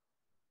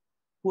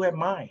 Who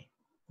am I?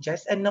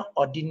 Just an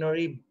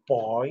ordinary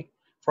boy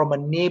from a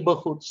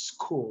neighborhood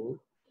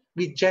school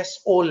with just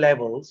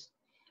O-levels,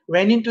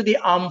 went into the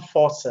armed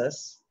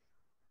forces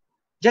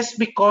just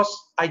because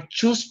I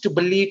choose to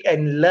believe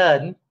and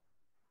learn.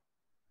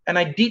 And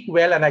I did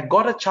well, and I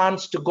got a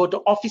chance to go to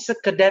officer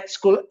cadet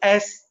school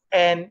as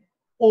an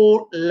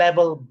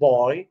O-level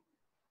boy.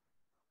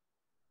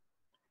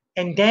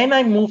 And then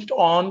I moved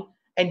on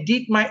and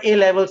did my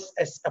A-levels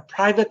as a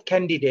private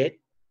candidate,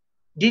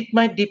 did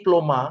my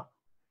diploma,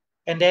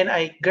 and then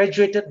I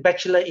graduated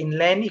bachelor in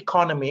land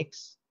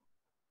economics,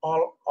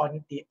 all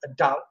on the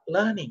adult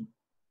learning.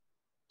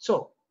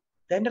 So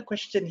then the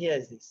question here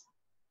is this: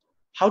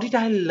 how did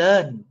I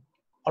learn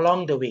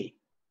along the way?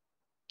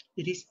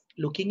 It is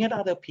looking at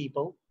other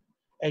people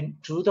and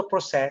through the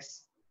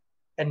process.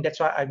 And that's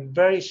why I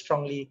very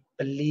strongly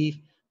believe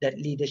that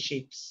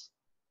leaders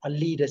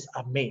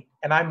are made.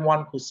 And I'm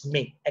one who's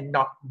made and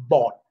not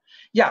born.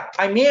 Yeah,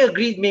 I may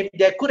agree, maybe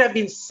there could have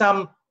been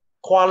some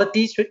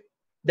qualities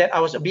that I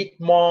was a bit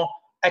more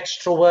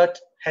extrovert,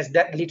 has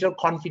that little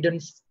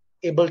confidence,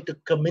 able to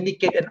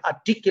communicate and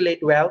articulate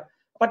well.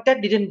 But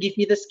that didn't give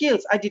me the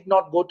skills. I did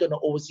not go to an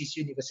overseas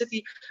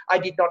university. I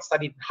did not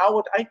study in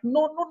Howard. I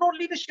no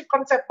leadership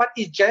concept, but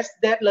it's just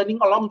that learning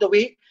along the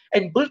way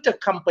and built a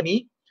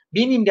company,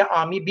 being in the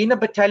army, being a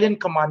battalion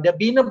commander,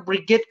 being a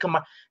brigade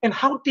commander, and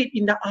how did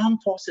in the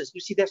armed forces, you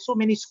see, there's so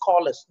many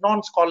scholars,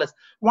 non-scholars.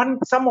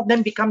 Some of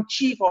them become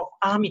chief of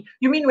army.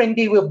 You mean when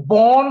they were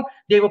born,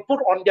 they were put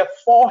on their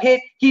forehead,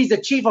 he's the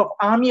chief of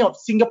army of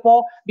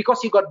Singapore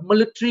because he got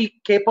military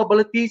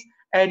capabilities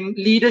and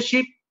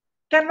leadership?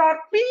 Cannot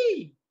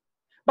be.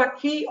 But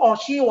he or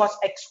she was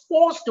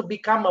exposed to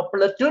become a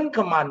platoon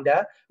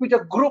commander with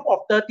a group of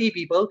 30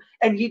 people,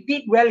 and he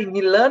did well and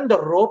he learned the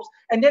ropes,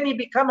 and then he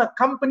became a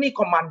company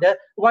commander.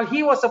 While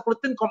he was a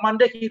platoon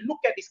commander, he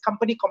looked at his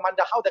company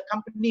commander, how the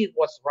company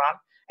was run,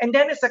 and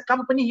then as a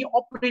company, he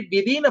operated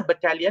within a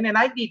battalion, and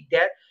I did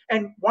that,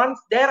 and once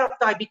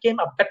thereafter, I became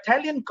a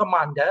battalion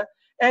commander,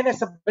 and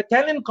as a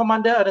battalion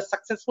commander, at a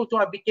successful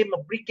tour, I became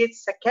a brigade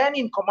second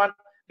in command,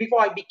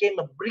 before I became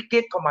a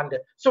brigade commander.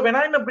 So when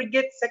I'm a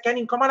brigade second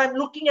in command, I'm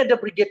looking at the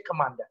brigade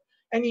commander.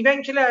 And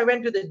eventually I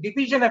went to the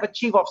division of a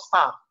chief of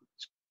staff.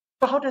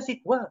 So how does it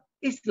work?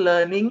 It's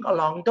learning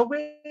along the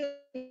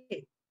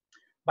way.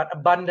 But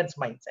abundance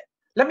mindset.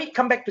 Let me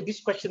come back to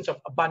these questions of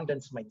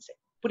abundance mindset.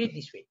 Put it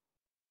this way.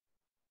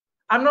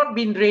 I'm not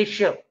being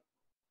racial.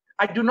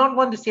 I do not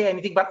want to say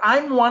anything, but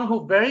I'm one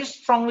who very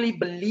strongly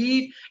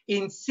believe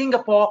in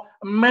Singapore,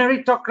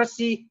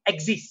 meritocracy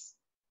exists.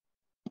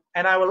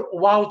 And I will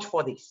vouch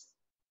for this.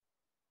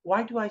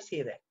 Why do I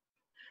say that?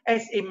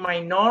 As a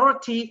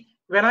minority,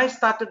 when I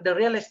started the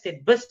real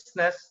estate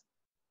business,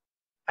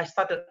 I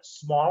started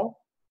small,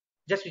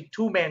 just with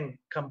two-man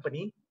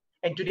company.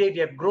 And today we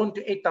have grown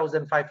to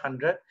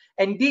 8,500.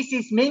 And this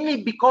is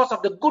mainly because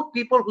of the good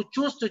people who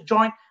choose to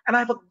join. And I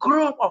have a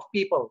group of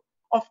people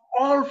of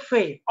all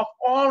faith, of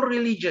all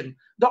religion.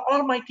 The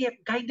Almighty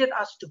have guided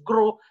us to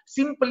grow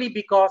simply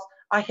because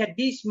I had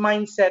this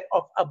mindset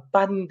of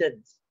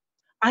abundance.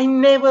 I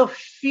never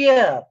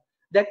fear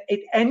that at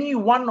any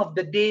one of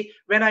the day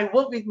when I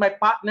work with my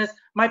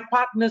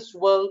partners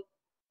will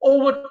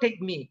overtake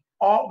me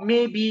or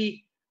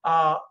maybe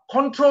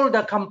control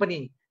the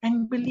company.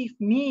 And believe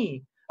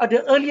me, at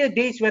the earlier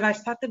days when I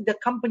started the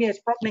company as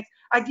PropNex,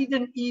 I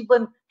didn't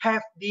even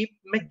have the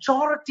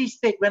majority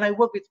stake when I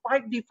worked with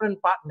 5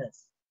 different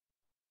partners.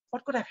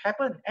 What could have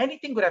happened?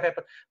 Anything could have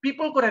happened.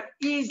 People could have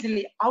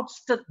easily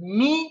outstood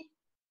me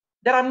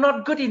that I'm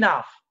not good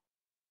enough.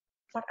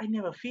 But I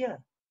never fear,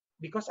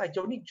 because I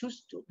only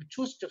choose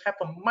to have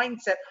a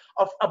mindset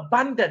of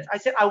abundance. I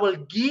said I will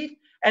give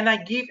and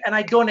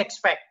I don't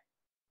expect.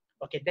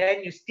 Okay,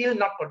 then you're still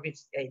not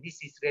convinced. Hey, this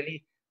is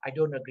really, I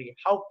don't agree.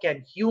 How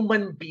can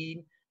human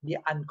being be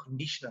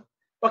unconditional?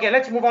 Okay,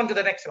 let's move on to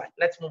the next slide.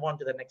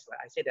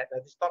 I said that.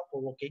 Let's stop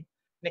provoking.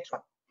 Next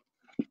one.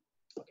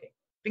 Okay,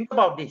 think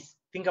about this.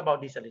 Think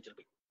about this a little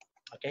bit.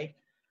 Okay,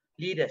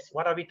 leaders.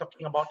 What are we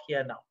talking about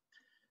here now?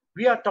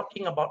 We are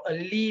talking about a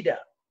leader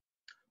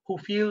who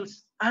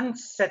feels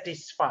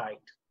unsatisfied,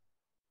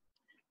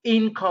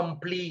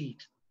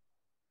 incomplete,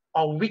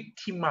 or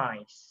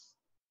victimized,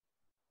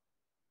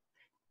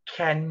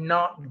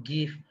 cannot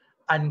give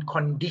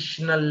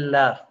unconditional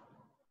love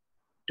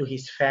to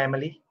his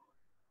family,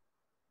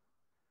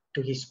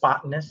 to his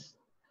partners,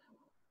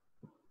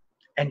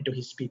 and to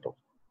his people.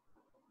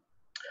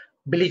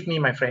 Believe me,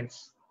 my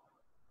friends,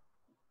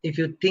 if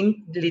you think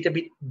a little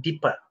bit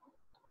deeper,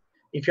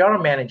 if you're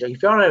a manager,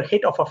 if you're a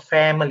head of a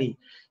family,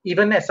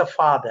 even as a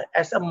father,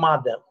 as a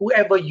mother,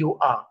 whoever you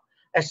are,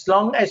 as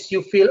long as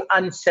you feel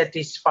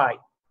unsatisfied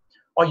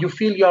or you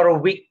feel you're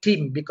a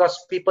victim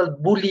because people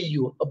bully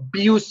you,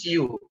 abuse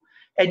you,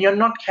 and you're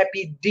not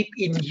happy deep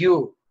in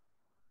you,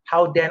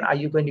 how then are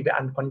you going to be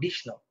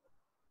unconditional?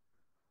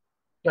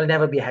 You'll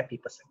never be a happy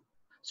person.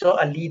 So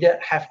a leader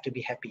has to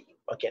be happy.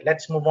 Okay,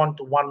 let's move on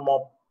to one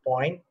more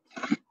point.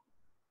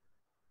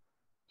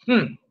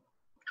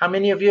 How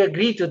many of you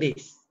agree to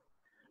this?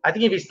 I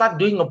think if we start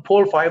doing a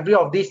poll for every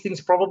of these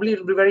things, probably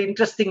it'll be very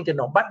interesting to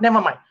know. But never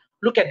mind.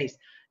 Look at this.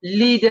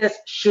 Leaders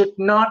should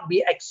not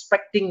be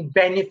expecting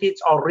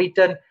benefits or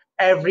return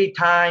every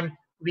time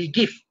we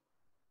give.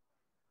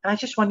 And I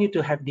just want you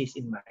to have this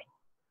in mind.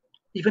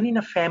 Even in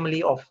a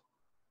family of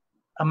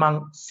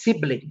among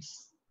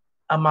siblings,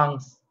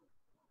 amongst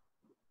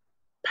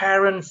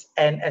parents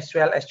and as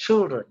well as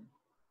children,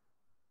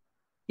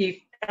 if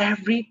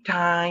every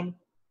time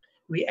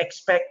we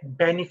expect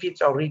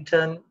benefits or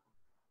return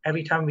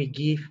every time we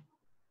give,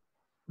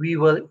 we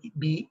will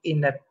be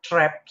in a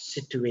trap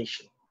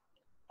situation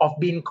of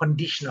being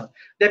conditional.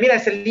 That means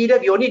as a leader,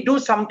 we only do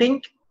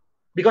something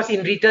because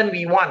in return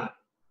we want.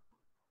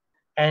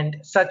 And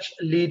such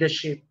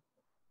leadership,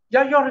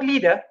 yeah, you're a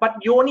leader, but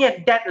you're only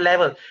at that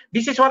level.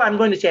 This is what I'm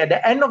going to say. At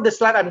the end of the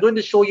slide, I'm going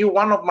to show you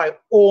one of my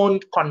own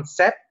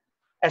concepts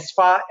as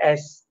far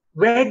as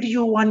where do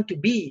you want to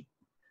be?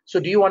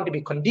 So do you want to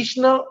be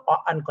conditional or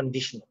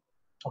unconditional?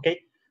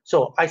 Okay.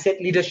 So I said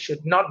leaders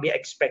should not be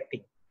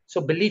expecting. So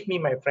believe me,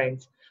 my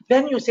friends,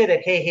 then you say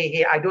that,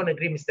 hey, I don't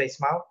agree, Mr.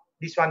 Ismail.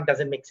 This one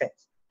doesn't make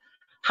sense.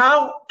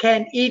 How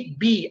can it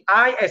be?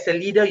 I, as a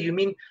leader, you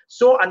mean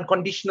so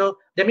unconditional?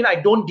 That means I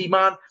don't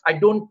demand, I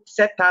don't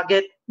set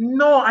target.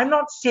 No, I'm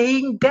not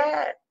saying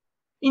that.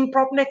 In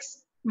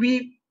PropNex,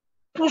 we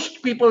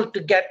pushed people to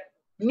get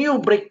new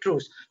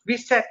breakthroughs. We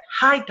set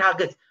high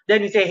targets.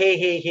 Then you say,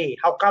 hey,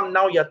 how come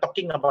now you're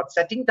talking about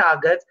setting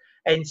targets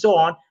and so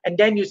on? And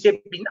then you say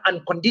being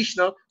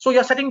unconditional. So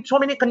you're setting so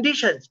many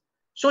conditions.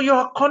 So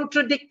you're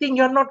contradicting,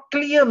 you're not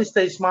clear,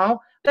 Mr.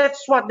 Ismail.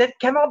 That's what, that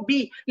cannot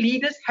be.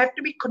 Leaders have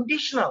to be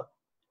conditional.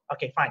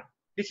 Okay, fine.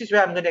 This is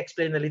where I'm going to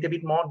explain a little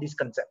bit more this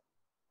concept.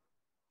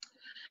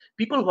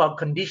 People who are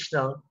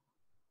conditional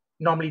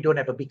normally don't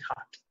have a big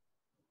heart,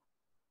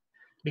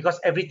 because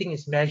everything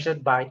is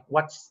measured by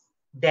what's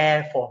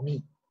there for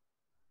me.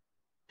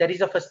 That is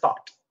the first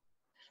thought.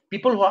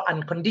 People who are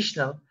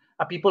unconditional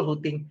are people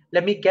who think,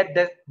 let me get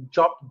the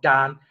job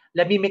done,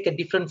 let me make a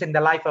difference in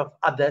the life of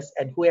others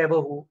and whoever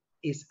who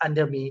is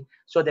under me,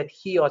 so that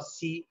he or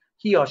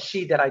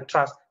she that I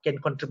trust can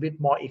contribute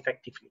more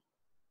effectively.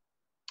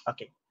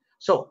 Okay,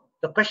 so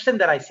the question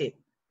that I said,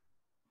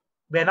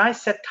 when I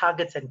set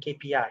targets and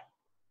KPI,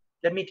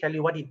 let me tell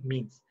you what it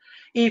means.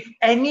 If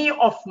any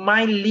of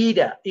my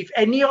leader, if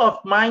any of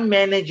my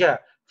manager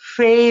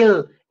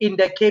fail in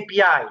the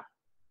KPI,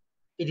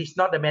 it is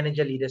not the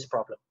manager leader's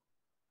problem.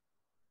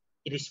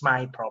 It is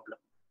my problem.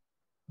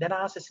 Then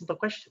I ask a simple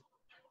question.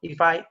 If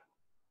I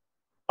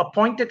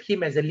appointed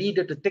him as a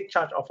leader to take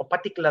charge of a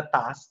particular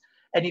task,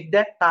 and if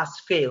that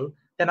task failed,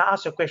 then I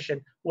ask a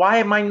question, why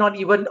am I not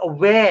even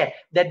aware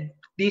that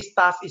this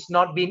task is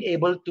not being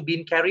able to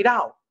be carried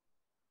out?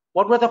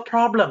 What were the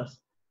problems?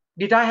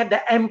 Did I have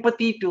the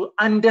empathy to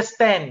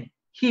understand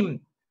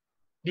him?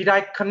 Did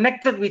I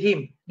connect with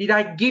him? Did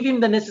I give him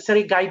the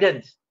necessary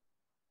guidance?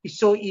 It's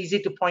so easy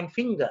to point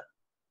finger,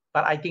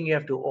 but I think you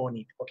have to own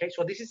it. Okay,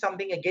 so this is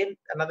something, again,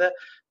 another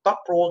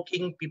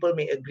thought-provoking. People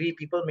may agree,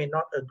 people may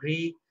not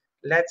agree.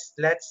 Let's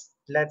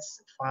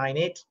find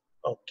it.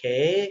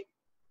 Okay,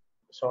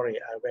 sorry,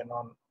 I went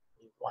on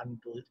one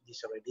to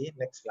this already.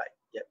 Next slide.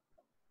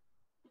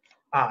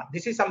 Yeah.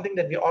 This is something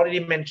that we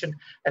already mentioned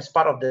as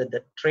part of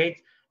the trade.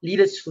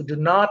 Leaders who do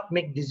not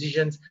make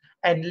decisions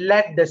and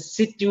let the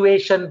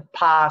situation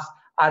pass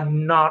are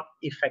not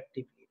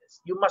effective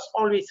leaders. You must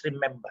always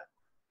remember.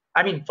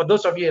 I mean, for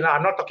those of you,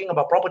 I'm not talking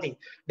about property.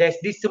 There's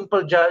these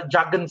simple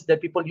jargons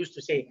that people used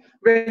to say.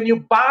 When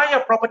you buy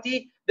a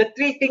property, the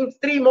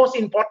three most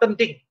important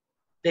things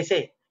they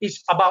say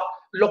is about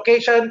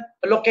location,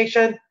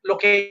 location,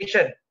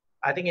 location.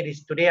 I think it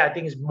is today, I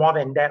think it's more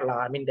than that.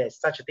 I mean, there's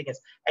such a thing as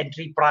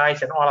entry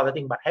price and all other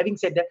things. But having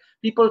said that,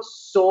 people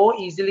so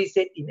easily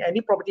say in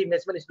any property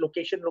investment is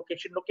location,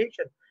 location,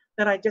 location.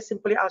 Then I just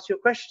simply ask you a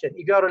question.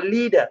 If you're a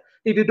leader,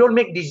 if you don't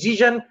make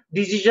decision,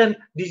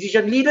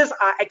 leaders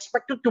are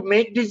expected to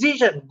make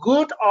decision,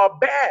 good or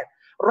bad,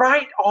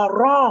 right or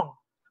wrong.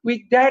 With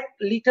that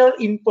little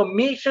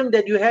information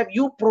that you have,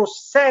 you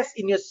process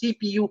in your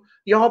CPU,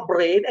 your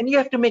brain, and you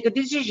have to make a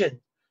decision.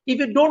 If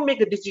you don't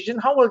make a decision,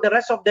 how will the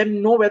rest of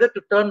them know whether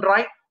to turn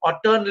right or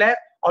turn left,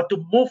 or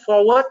to move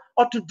forward,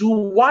 or to do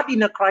what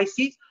in a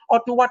crisis,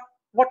 or to what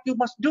you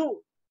must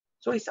do?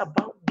 So it's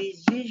about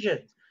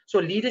decisions. So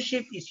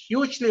leadership is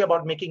hugely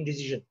about making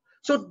decisions.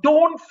 So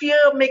don't fear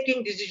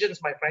making decisions,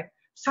 my friend.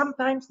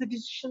 Sometimes the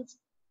decisions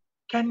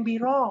can be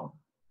wrong.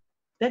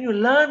 Then you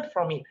learn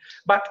from it.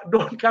 But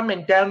don't come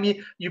and tell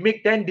me you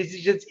make 10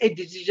 decisions, 8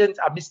 decisions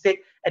are mistake,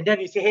 and then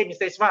you say, hey,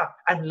 Mr. Ismail,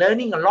 I'm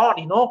learning a lot,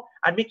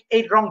 I make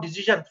 8 wrong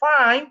decisions.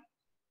 Fine.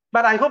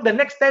 But I hope the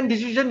next 10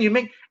 decisions you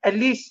make, at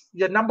least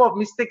the number of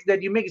mistakes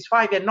that you make is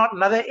 5 and not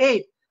another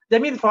 8.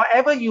 That means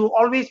forever you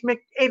always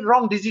make 8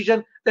 wrong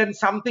decisions, then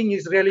something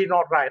is really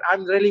not right.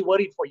 I'm really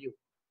worried for you.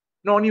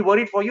 Not only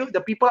worried for you,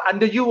 the people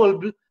under you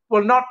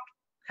will not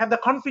have the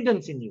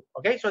confidence in you.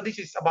 Okay, so this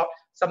is about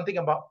something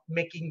about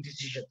making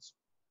decisions.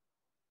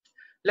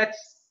 Let's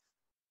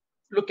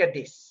look at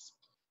this.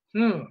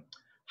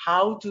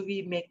 How do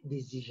we make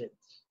decisions?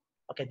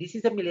 Okay, this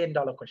is $1 million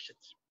question.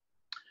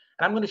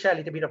 And I'm going to share a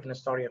little bit of a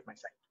story of my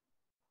side.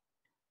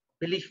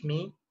 Believe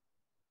me,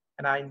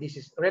 and this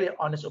is really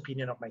honest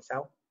opinion of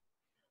myself.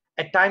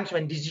 At times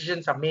when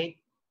decisions are made,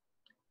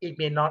 it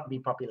may not be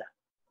popular.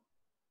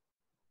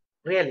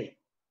 Really.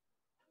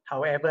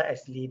 However,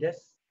 as leaders,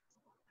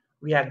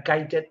 we are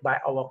guided by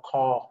our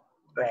core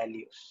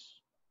values.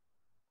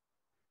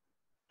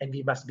 And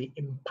we must be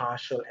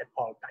impartial at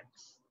all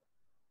times,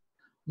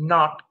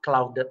 not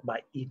clouded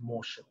by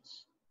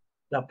emotions.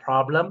 The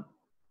problem,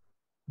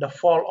 the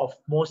fall of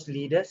most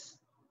leaders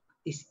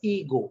is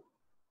ego.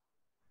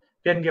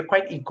 When we are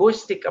quite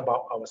egoistic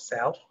about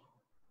ourselves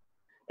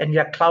and we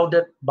are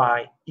clouded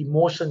by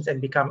emotions and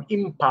become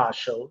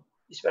impartial,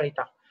 it's very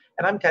tough.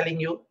 And I'm telling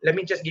you, let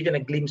me just give you a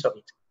glimpse of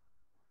it.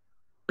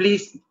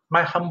 Please,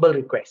 my humble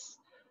request.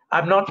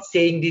 I'm not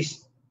saying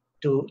this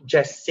to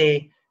just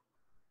say,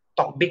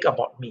 talk big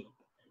about me.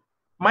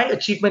 My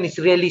achievement is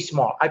really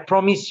small. I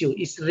promise you,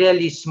 it's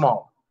really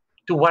small.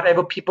 to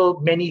whatever people,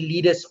 many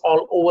leaders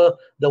all over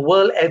the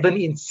world, even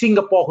in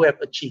Singapore, who have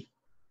achieved.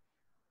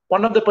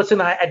 One of the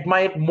person I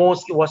admired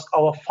most was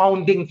our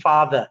founding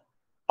father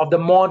of the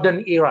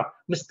modern era,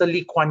 Mr.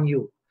 Lee Kuan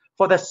Yew,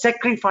 for the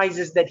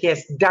sacrifices that he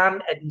has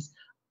done at his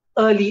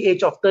early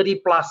age of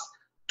 30 plus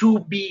to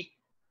be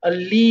a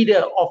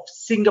leader of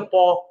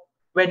Singapore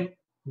when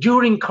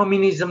during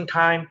communism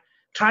time,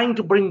 trying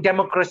to bring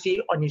democracy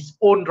on his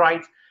own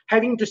rights,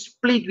 having to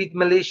split with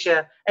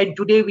Malaysia, and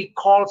today we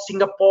call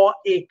Singapore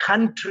a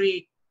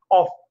country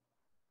of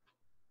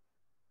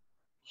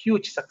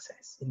huge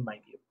success, in my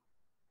view.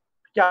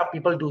 Yeah,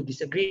 people do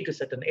disagree to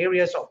certain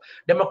areas of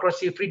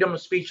democracy, freedom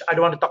of speech. I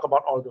don't want to talk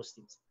about all those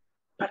things.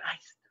 But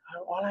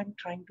all I'm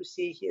trying to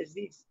say here is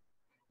this,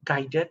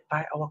 guided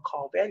by our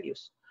core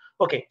values.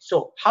 Okay,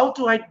 so how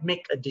do I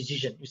make a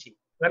decision? You see,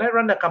 when I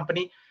run a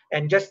company,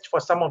 and just for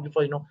some of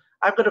you,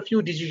 I've got a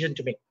few decisions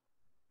to make.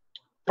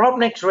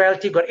 PropNex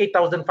Realty got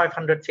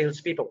 8,500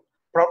 salespeople.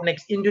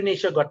 PropNex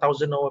Indonesia got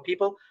 1,000 over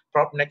people.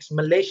 PropNex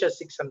Malaysia,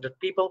 600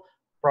 people.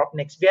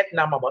 PropNex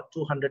Vietnam, about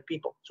 200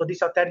 people. So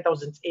these are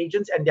 10,000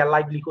 agents and their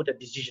livelihood and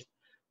decision.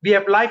 We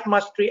have Life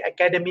Mastery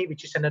Academy,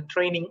 which is a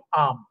training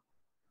arm.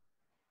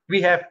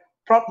 We have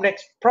PropNex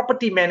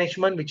Property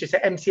Management, which is a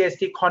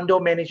MCST condo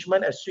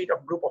management, a suite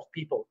of group of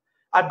people.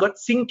 I've got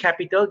Sync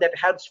Capital that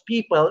helps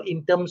people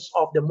in terms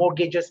of the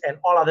mortgages and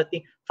all other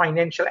things,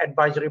 financial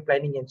advisory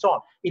planning and so on.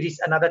 It is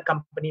another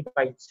company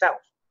by itself.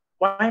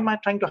 Why am I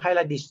trying to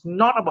highlight this?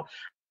 Not about,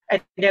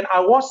 and then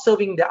I was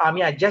serving the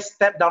army. I just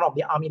stepped down of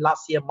the army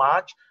last year,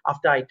 March.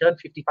 After I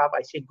turned 55,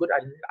 I said, good,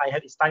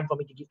 it's time for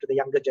me to give to the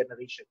younger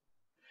generation.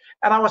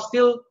 And I was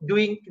still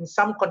doing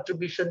some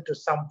contribution to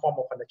some form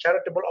of a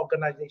charitable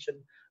organization,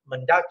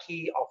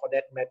 Mendaki, or for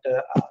that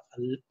matter,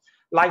 a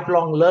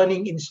lifelong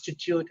learning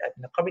institute,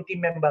 and a committee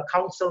member,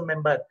 council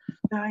member.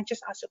 Now I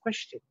just ask a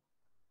question.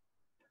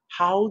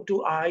 How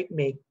do I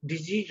make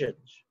decisions?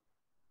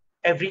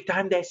 Every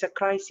time there's a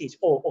crisis,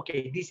 oh,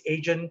 okay, this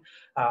agent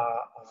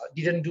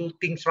didn't do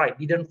things right,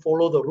 didn't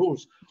follow the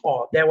rules,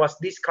 or there was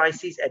this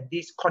crisis at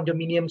these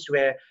condominiums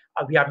where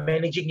we are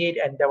managing it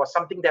and there was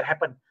something that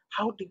happened.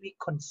 How do we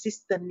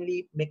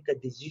consistently make a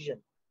decision?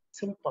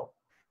 Simple.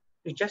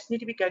 We just need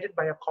to be guided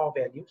by our core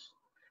values.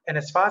 And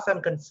as far as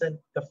I'm concerned,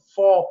 the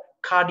 4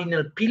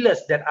 cardinal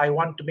pillars that I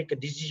want to make a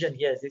decision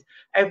here is this.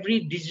 Every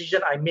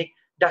decision I make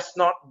does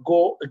not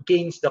go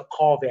against the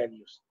core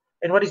values.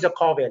 And what is the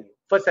core value?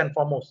 First and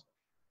foremost,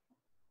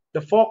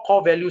 the 4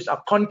 core values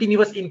are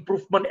continuous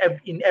improvement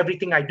in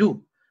everything I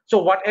do. So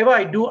whatever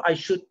I do, I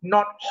should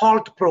not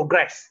halt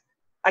progress.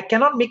 I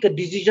cannot make a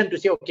decision to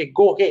say, okay,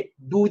 go ahead,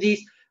 do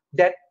this,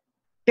 that,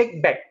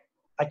 take back.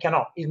 I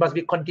cannot. It must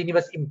be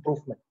continuous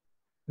improvement.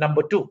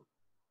 Number 2,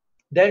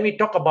 then we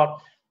talk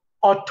about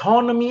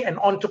autonomy and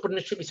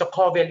entrepreneurship is a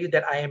core value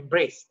that I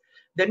embrace.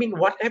 That means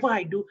whatever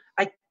I do,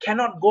 I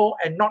cannot go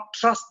and not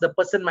trust the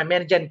person, my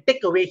manager, and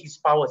take away his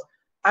powers.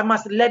 I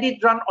must let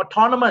it run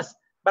autonomous,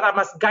 but I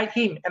must guide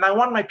him. And I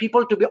want my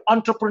people to be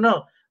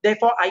entrepreneur.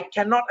 Therefore, I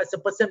cannot, as a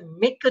person,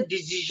 make a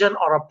decision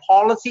or a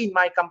policy in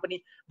my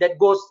company that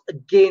goes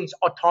against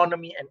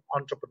autonomy and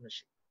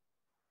entrepreneurship.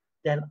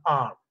 Then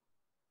R,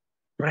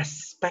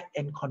 respect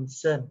and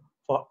concern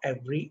for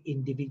every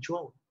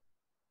individual.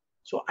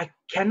 So I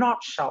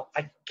cannot shout,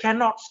 I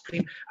cannot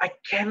scream, I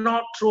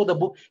cannot throw the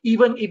book.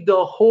 Even if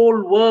the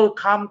whole world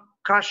comes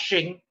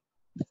crashing,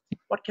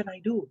 what can I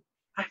do?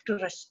 I have to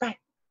respect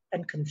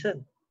and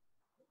concern.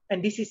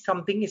 And this is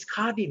something is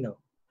cardinal.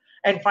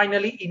 And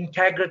finally,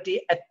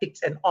 integrity,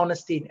 ethics, and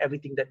honesty in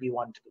everything that we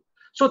want to do.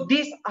 So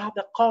these are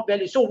the core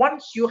values. So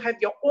once you have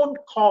your own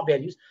core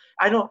values,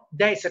 I know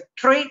there is a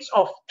traits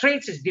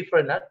is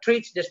different.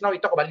 Traits, just now we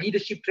talk about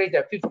leadership traits.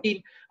 There are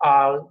 15.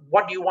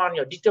 What do you want?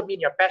 You're determined,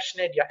 you're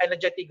passionate, you're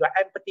energetic, you're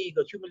empathy, you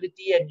got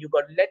humility, and you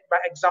got led by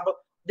example.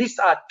 These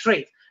are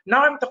traits.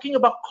 Now I'm talking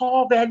about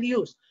core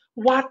values.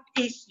 What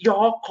is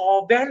your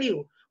core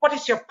value? What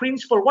is your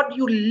principle? What do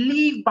you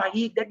live by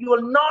it that you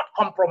will not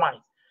compromise?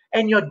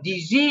 And your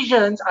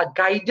decisions are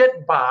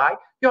guided by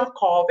your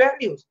core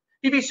values.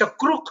 If he's a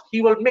crook,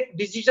 he will make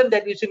decision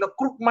that is in a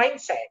crook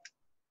mindset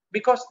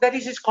because that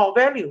is his core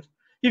values.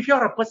 If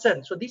you're a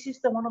person, so this is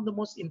one of the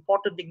most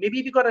important things. Maybe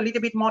if you got a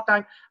little bit more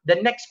time, the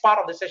next part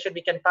of the session,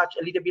 we can touch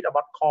a little bit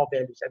about core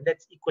values, and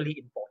that's equally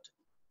important.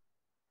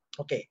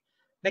 Okay,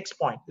 next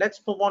point. Let's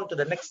move on to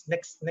the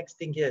next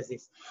thing here is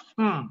this.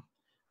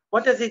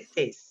 What does it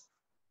say?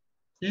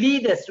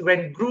 Leaders,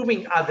 when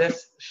grooming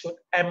others, should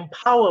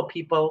empower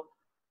people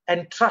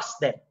and trust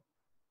them.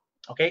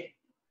 Okay,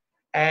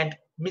 and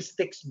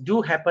mistakes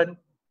do happen,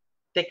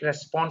 take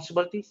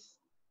responsibilities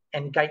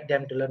and guide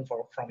them to learn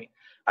from it.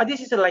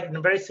 This is like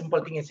a very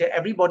simple thing. Say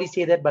everybody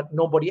say that, but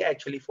nobody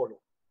actually follow.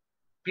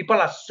 People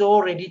are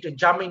so ready to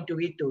jump into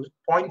it, to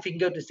point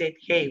finger to say,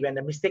 hey, when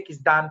a mistake is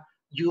done,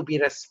 you be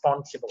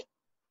responsible.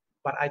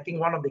 But I think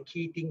one of the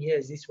key thing here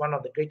is this, one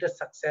of the greatest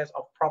success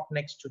of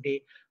PropNex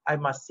today, I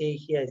must say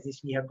here is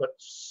this, we have got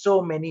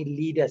so many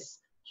leaders,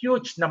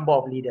 huge number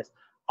of leaders.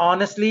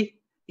 Honestly,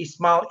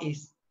 Ismail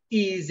is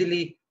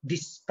easily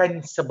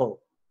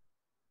dispensable.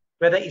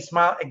 Whether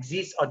Ismail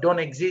exists or don't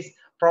exist,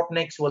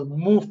 PropNex will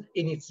move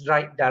in its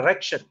right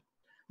direction.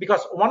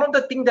 Because one of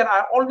the things that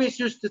I always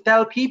used to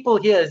tell people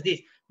here is this,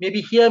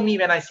 maybe hear me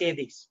when I say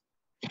this.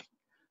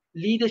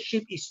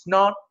 Leadership is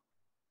not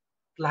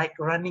like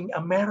running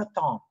a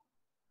marathon,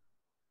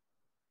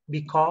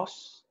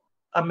 because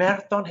a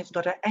marathon has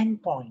got an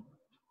end point.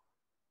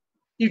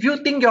 If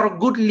you think you're a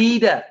good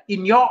leader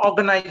in your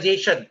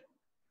organization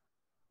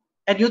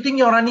and you think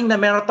you're running the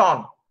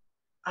marathon,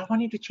 I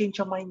want you to change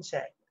your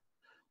mindset.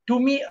 To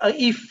me, an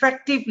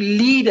effective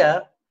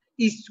leader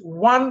is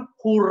one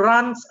who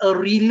runs a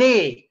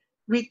relay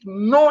with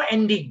no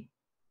ending.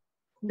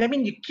 That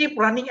means you keep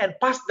running and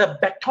pass the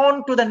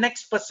baton to the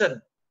next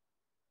person.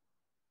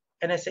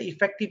 And as an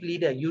effective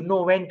leader, you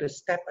know when to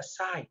step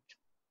aside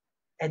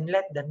and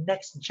let the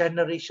next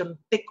generation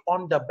take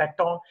on the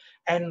baton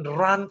and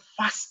run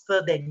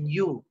faster than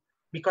you,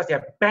 because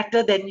they're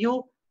better than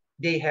you.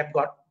 They have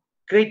got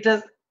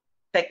greater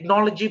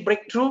technology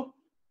breakthrough.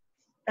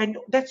 And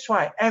that's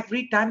why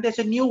every time there's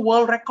a new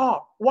world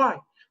record. Why?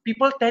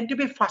 People tend to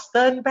be faster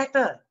and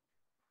better.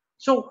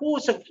 So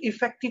who's an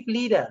effective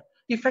leader?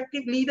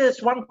 Effective leader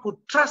is one who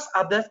trusts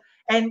others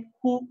and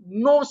who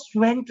knows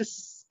when to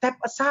step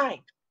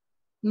aside.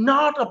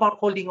 Not about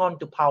holding on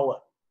to power.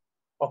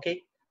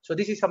 Okay? So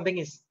this is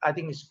something I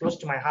think is close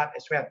to my heart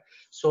as well.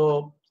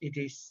 So it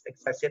is,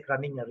 as I said,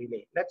 running a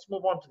relay. Let's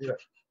move on to the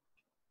rest.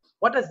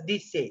 What does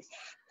this say?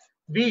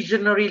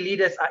 Visionary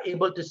leaders are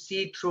able to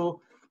see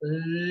through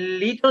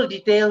little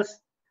details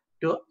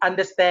to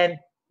understand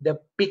the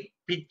big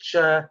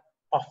picture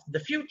of the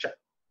future.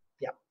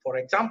 Yeah. For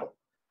example,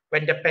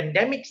 when the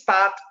pandemic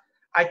started,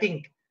 I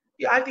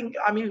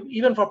mean,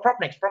 even for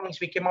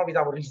PropNex, we came out with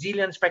our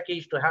resilience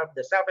package to help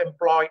the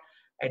self-employed,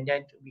 and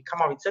then we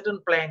come out with certain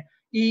plan.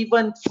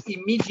 Even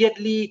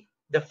immediately,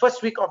 the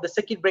first week of the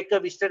circuit breaker,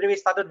 we straight away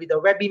started with a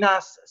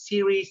webinar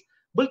series.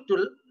 Built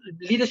to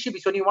Leadership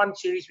is only one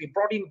series. We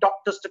brought in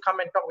doctors to come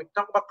and talk. We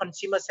talked about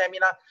consumer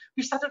seminar.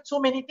 We started so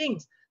many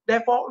things.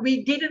 Therefore,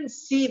 we didn't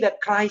see the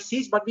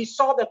crisis, but we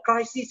saw the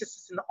crisis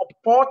as an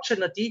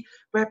opportunity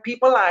where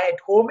people are at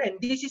home, and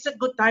this is a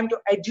good time to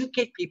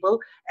educate people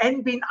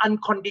and be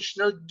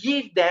unconditional,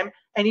 give them.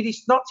 And it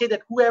is not say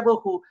that whoever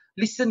who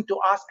listened to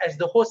us, as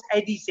the host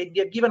Eddie said, we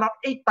have given out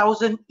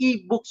 8,000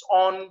 ebooks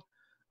on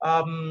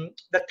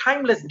the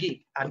timeless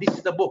gift. And this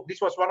is the book.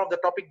 This was one of the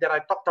topics that I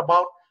talked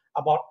about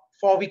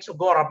 4 weeks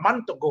ago or a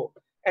month ago.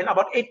 And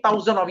about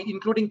 8,000 of it,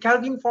 including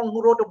Calvin Fong,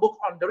 who wrote a book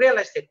on the real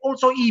estate,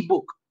 also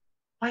ebook.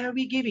 Why are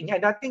we giving?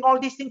 And I think all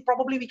these things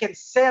probably we can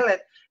sell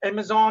at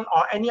Amazon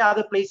or any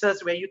other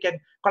places where you can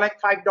collect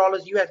 $5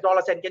 US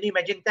dollars. And can you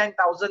imagine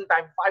 10,000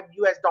 times $5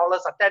 US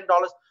dollars or $10?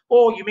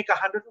 Oh, you make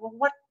 100.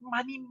 What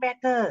money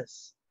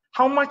matters?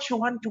 How much you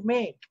want to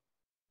make?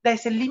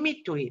 There's a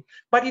limit to it.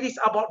 But it is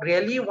about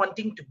really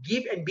wanting to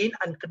give and being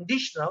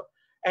unconditional.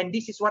 And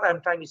this is what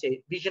I'm trying to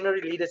say.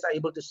 Visionary leaders are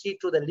able to see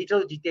through the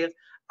little details,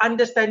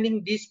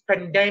 understanding this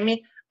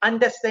pandemic,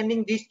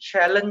 understanding these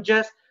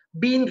challenges,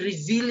 being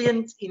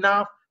resilient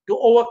enough to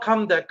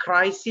overcome the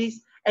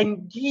crisis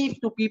and give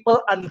to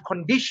people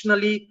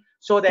unconditionally,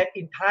 so that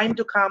in time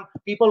to come,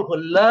 people who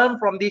learn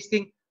from this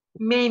thing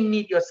may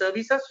need your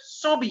services.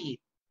 So be it.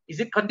 Is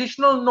it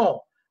conditional?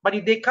 No. But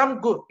if they come,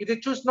 good. If they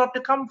choose not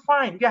to come,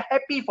 fine. We are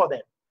happy for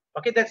them.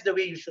 Okay, that's the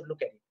way you should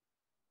look at it.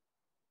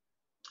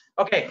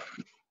 Okay.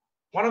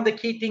 One of the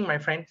key things, my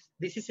friends,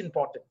 this is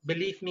important.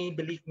 Believe me,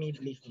 believe me,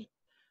 believe me.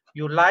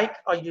 You like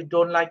or you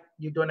don't like,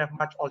 you don't have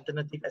much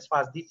alternative as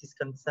far as this is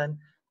concerned.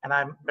 And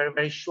I'm very,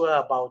 very sure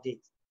about it.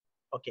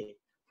 Okay.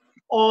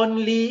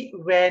 Only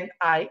when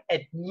I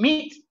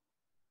admit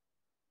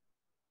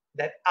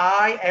that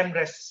I am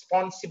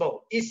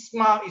responsible,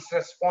 Ismail is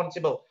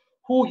responsible,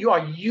 who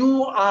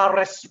you are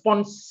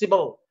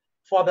responsible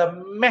for the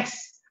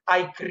mess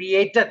I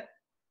created,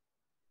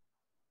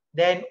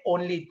 then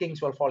only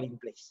things will fall in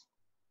place.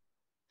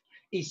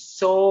 It's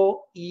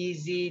so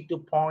easy to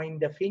point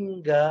the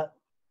finger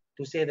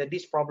to say that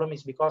this problem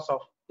is because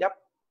of, yep,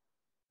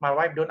 my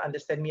wife don't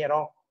understand me at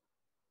all.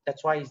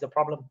 That's why it's the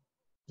problem.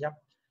 Yep.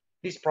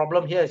 This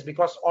problem here is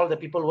because all the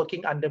people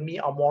working under me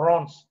are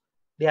morons.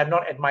 They are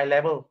not at my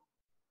level.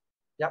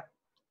 Yep.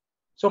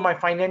 So my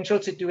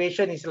financial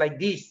situation is like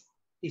this.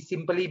 It's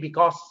simply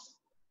because,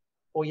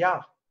 oh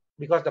yeah,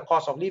 because the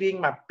cost of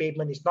living, my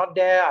payment is not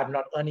there. I'm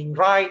not earning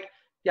right.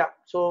 Yeah.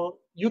 So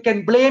you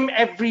can blame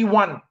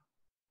everyone.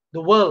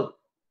 The world,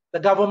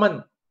 the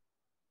government,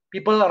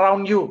 people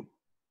around you,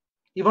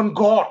 even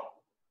God,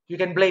 you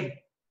can blame.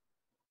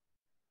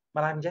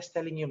 But I'm just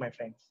telling you, my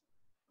friends,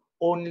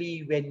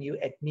 only when you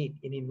admit,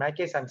 and in my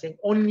case, I'm saying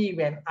only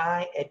when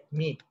I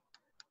admit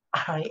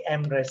I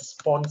am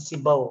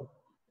responsible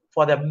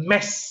for the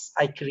mess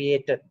I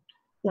created,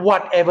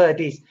 whatever it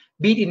is,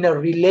 be it in a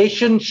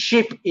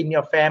relationship in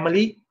your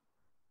family,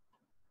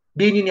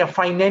 be it in your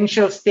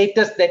financial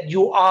status that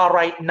you are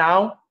right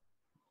now,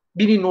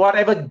 be in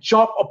whatever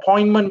job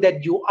appointment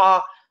that you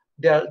are,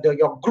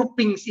 your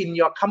groupings in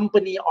your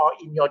company or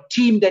in your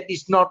team that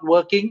is not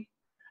working,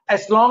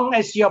 as long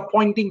as you're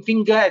pointing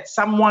finger at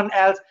someone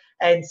else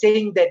and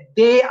saying that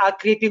they are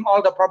creating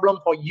all the problem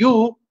for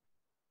you,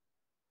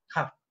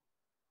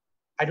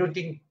 I don't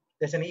think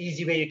there's an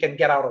easy way you can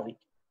get out of it.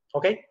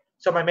 Okay?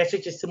 So my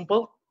message is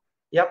simple.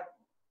 Yep.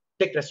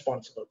 Take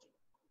responsibility.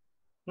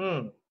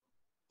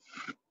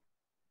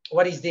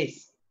 What is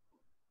this?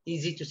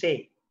 Easy to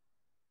say.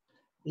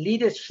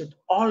 Leaders should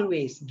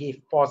always give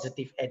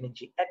positive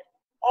energy at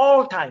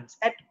all times,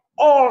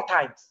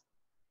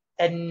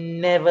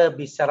 and never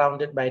be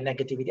surrounded by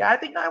negativity. I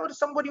think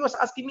somebody was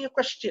asking me a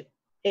question.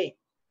 Hey,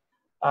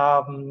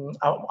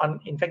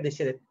 in fact, they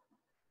said it.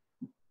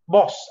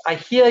 Boss, I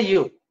hear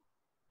you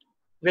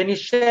when you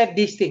shared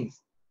these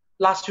things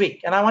last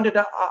week, and I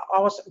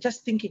was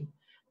just thinking,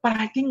 but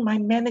I think my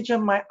manager,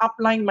 my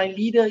upline, my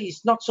leader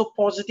is not so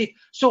positive.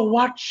 So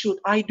what should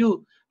I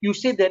do? You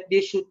said that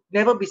they should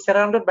never be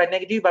surrounded by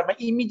negative, but my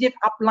immediate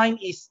upline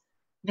is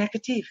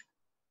negative.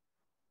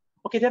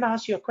 Okay, then I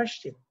ask you a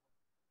question.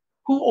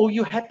 Who owe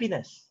you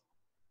happiness?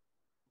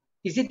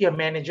 Is it your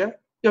manager?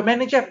 Your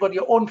manager have got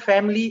your own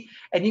family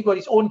and he got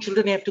his own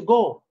children, he have to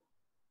go.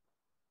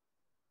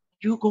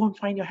 You go and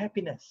find your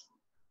happiness.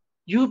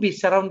 You be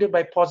surrounded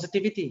by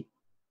positivity.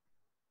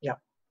 Yeah.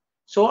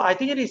 So I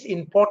think it is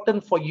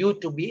important for you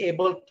to be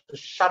able to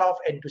shut off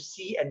and to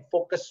see and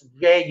focus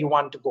where you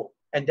want to go.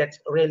 And that's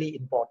really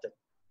important.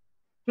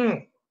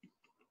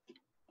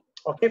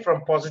 Okay,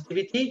 from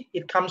positivity,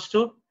 it comes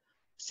to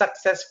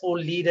successful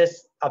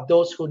leaders are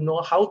those who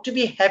know how to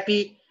be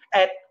happy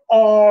at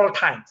all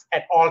times,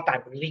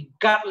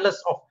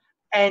 regardless of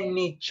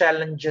any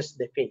challenges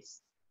they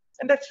face.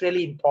 And that's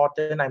really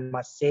important, I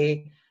must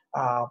say,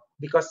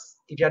 because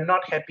if you're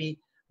not happy,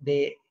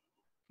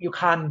 you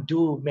can't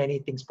do many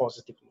things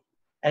positively.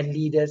 And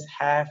leaders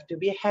have to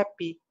be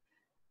happy.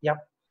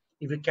 Yep.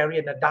 If you carry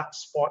in a dark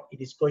spot,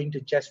 it is going to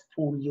just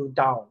pull you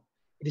down.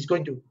 It is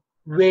going to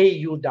weigh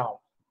you down.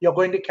 You're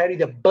going to carry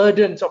the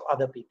burdens of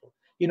other people.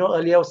 You know,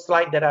 earlier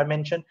slide that I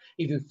mentioned,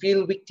 if you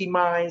feel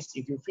victimized,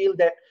 if you feel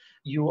that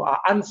you are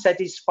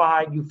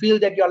unsatisfied, you feel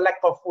that you're lack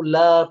of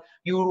love,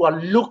 you are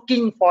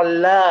looking for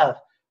love,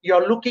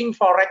 you're looking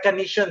for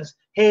recognitions.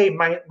 Hey,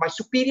 my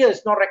superior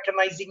is not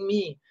recognizing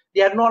me.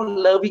 They are not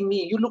loving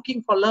me. You're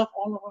looking for love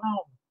all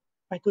around.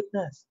 My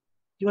goodness,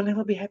 you will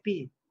never be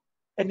happy.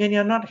 And when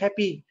you're not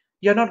happy,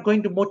 you're not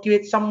going to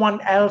motivate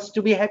someone else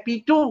to be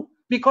happy too,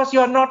 because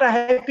you're not a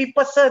happy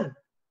person.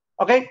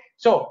 Okay,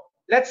 so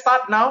let's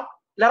start now.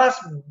 Let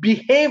us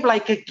behave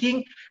like a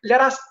king.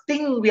 Let us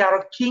think we are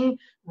a king.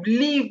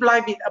 Live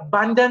life in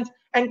abundance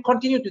and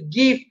continue to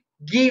give,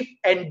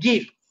 and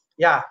give.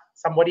 Yeah,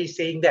 somebody is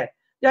saying that.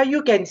 Yeah,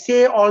 you can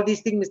say all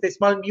these things, Mr.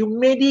 Ismail. You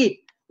made it.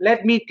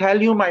 Let me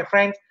tell you, my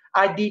friends,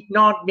 I did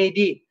not made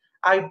it.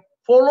 I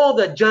follow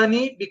the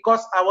journey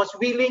because I was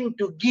willing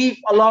to give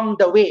along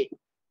the way.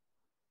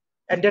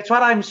 And that's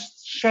what I'm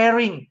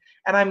sharing.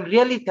 And I'm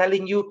really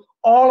telling you,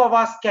 all of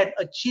us can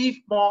achieve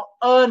more,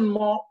 earn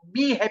more,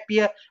 be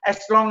happier as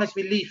long as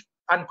we live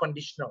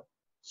unconditional.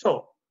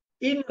 So,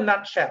 in a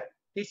nutshell,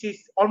 this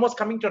is almost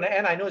coming to an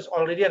end. I know it's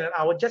already an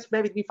hour. Just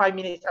bear with me 5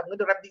 minutes. I'm going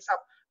to wrap this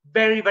up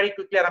very, very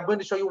quickly. And I'm going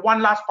to show you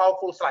one last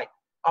powerful slide.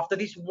 After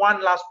this,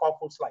 one last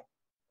powerful slide.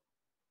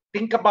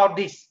 Think about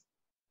this.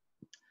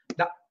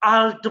 The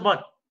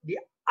ultimate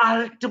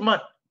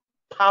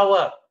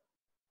power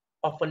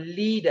of a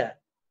leader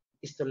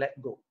is to let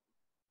go.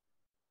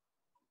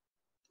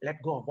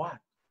 Let go of what?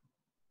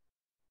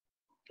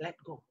 Let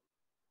go.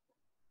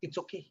 It's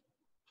okay.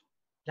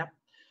 Yep.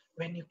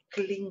 When you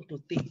cling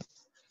to things,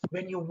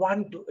 when you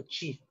want to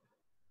achieve,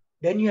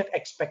 then you have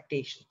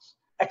expectations.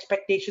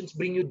 Expectations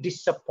bring you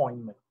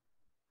disappointment.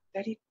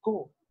 Let it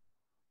go.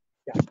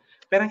 Yeah.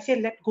 When I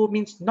say let go,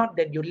 means not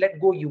that you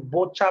let go, you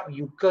botch up,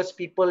 you curse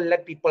people,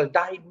 let people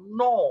die.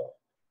 No.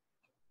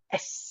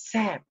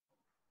 Accept.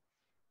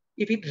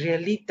 If it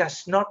really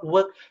does not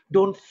work,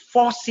 don't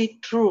force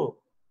it through.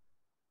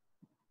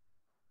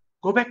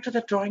 Go back to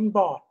the drawing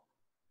board.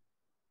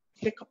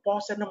 Take a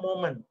pause and a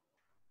moment.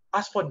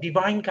 Ask for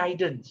divine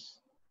guidance.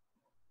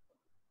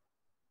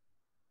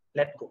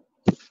 Let go.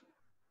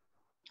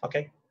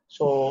 Okay.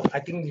 So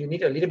I think you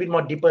need a little bit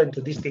more deeper into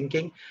this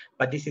thinking,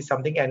 but this is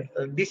something, and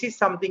this is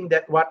something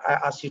that what I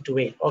asked you to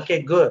wait.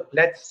 Okay, good.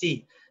 Let's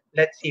see.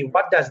 Let's see.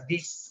 What does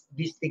this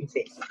thing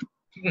say?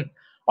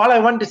 All I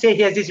want to say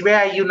here is where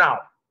are you now?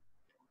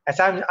 As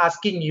I'm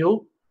asking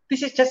you,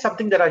 this is just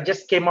something that I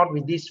just came out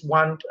with this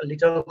one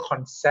little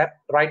concept.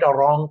 Right or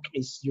wrong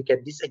is you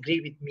can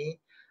disagree with me.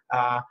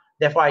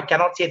 Therefore, I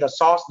cannot say the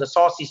source. The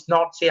source is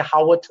not, say,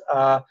 Howard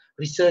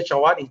research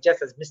or what. It's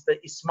just as Mr.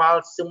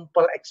 Ismail's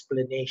simple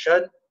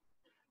explanation.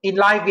 In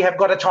life, we have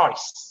got a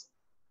choice.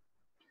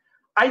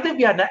 Either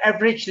we are an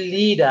average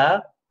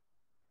leader,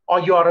 or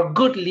you are a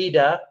good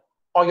leader,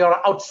 or you're an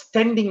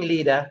outstanding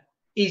leader,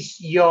 is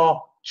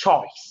your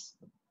choice.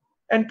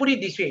 And put it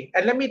this way,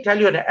 and let me tell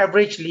you, an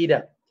average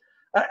leader.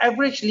 An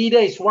average leader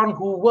is one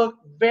who works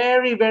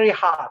very, very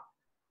hard,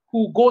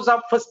 who goes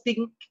up first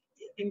thing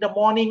in the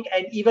morning,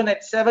 and even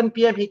at 7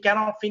 p.m. he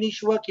cannot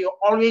finish work. He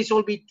always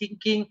will be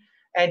thinking,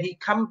 and he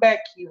come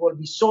back, he will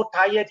be so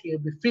tired, he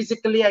will be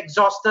physically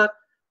exhausted.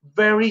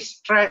 very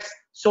stressed,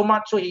 so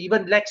much so he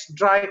even lets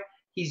drive.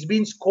 He's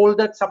been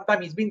scolded.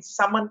 Sometimes he's been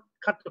summoned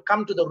to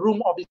come to the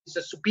room of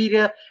his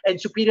superior, and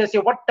superior say,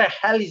 what the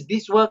hell is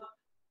this work?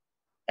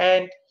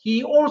 And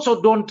he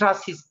also don't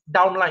trust his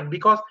downline,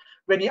 because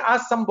when he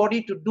asks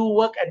somebody to do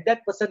work and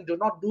that person do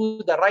not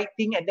do the right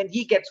thing, and then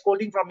he gets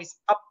scolding from his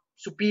up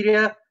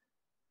superior,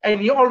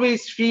 and he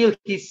always feels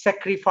he's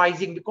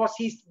sacrificing because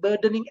he's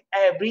burdening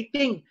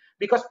everything,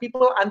 because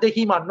people under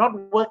him are not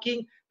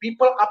working,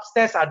 people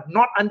upstairs are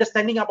not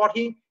understanding about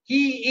him.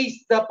 He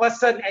is the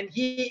person and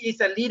he is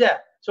a leader.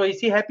 So is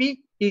he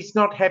happy? He's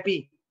not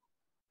happy.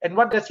 And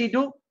what does he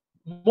do?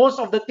 Most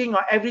of the thing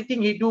or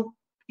everything he do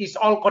is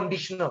all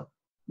conditional.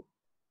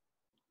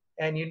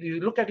 And you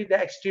look at it, the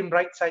extreme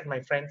right side, my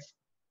friends.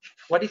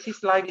 What is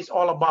his life is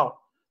all about?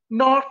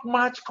 Not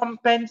much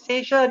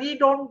compensation. He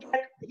don't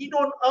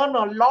earn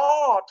a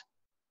lot.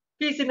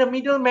 He's in the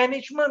middle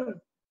management.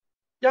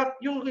 Yeah,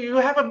 you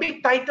have a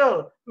big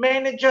title,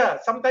 manager,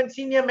 sometimes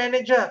senior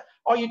manager,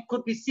 or it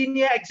could be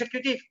senior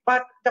executive.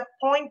 But the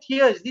point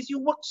here is this: you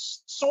work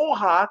so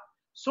hard,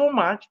 so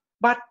much,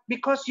 but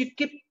because you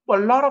keep a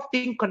lot of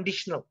things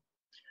conditional.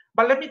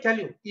 But let me tell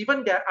you,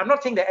 even there, I'm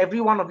not saying that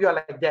every one of you are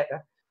like that.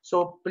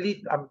 So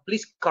please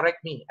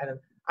correct me. And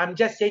I'm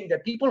just saying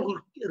that people who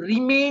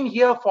remain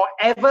here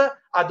forever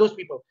are those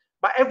people.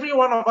 But every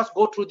one of us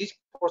go through this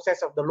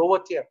process of the lower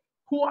tier.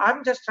 Who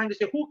I'm just trying to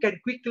say, who can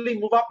quickly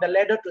move up the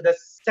ladder to the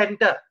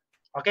center?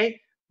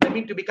 Okay, I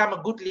mean to become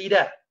a good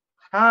leader.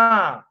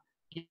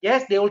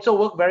 Yes, they also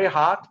work very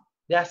hard.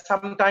 They are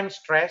sometimes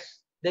stressed.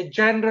 They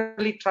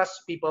generally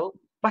trust people,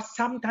 but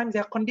sometimes they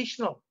are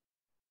conditional.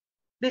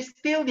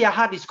 Their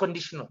heart is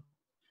conditional.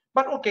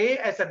 But okay,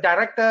 as a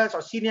directors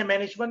or senior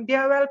management, they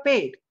are well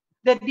paid.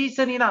 They're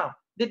decent enough.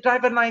 They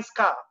drive a nice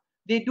car.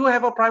 They do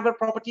have a private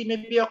property,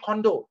 maybe a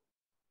condo.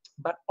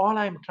 But all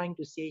I'm trying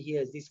to say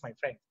here is this, my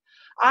friend.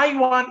 I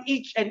want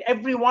each and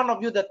every one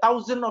of you, the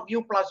 1,000 of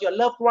you, plus your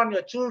loved one,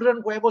 your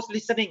children, whoever's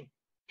listening.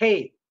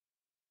 Hey,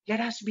 let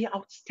us be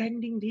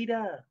outstanding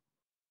leader.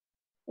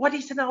 What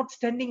is an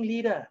outstanding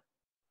leader?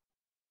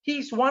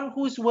 He's one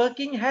who's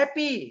working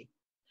happy,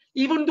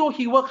 even though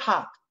he work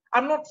hard.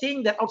 I'm not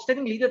saying that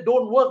outstanding leader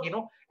don't work,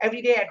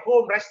 every day at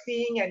home,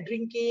 resting and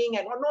drinking.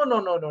 And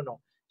no.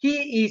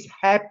 He is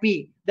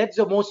happy. That's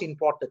the most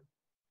important.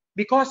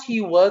 Because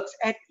he works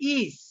at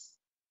ease.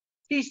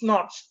 He's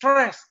not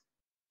stressed.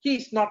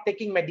 He's not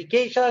taking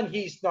medication.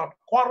 He's not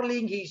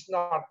quarreling. He's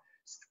not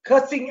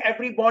cursing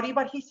everybody,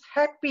 but he's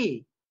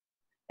happy.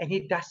 And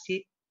he does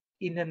it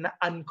in an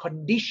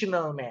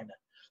unconditional manner.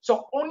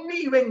 So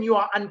only when you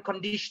are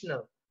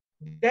unconditional,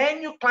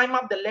 then you climb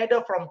up the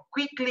ladder from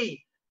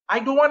quickly. I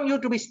don't want you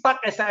to be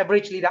stuck as an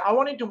average leader. I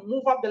want you to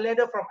move up the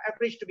ladder from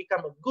average to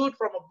become a good,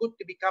 from a good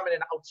to become an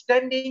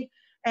outstanding.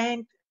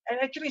 And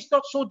actually, it's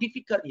not so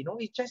difficult,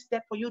 It's just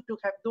that for you to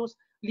have those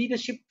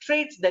leadership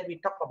traits that we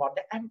talk about,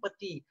 the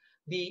empathy,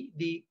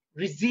 the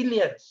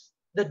resilience,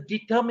 the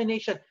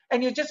determination.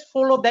 And you just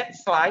follow that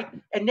slide,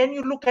 and then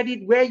you look at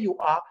it where you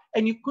are,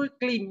 and you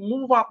quickly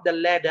move up the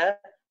ladder,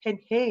 and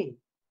hey,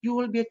 you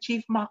will be a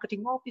chief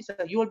marketing officer.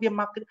 You will be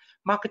a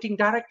marketing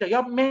director.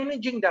 You're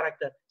managing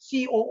director,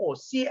 COO,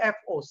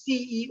 CFO,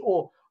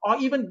 CEO, or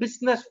even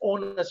business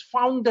owners,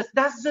 founders.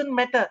 Doesn't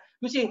matter.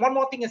 You see, one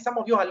more thing, and some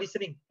of you are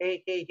listening.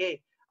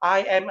 Hey.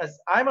 I'm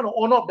an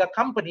owner of the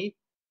company,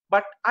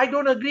 but I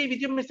don't agree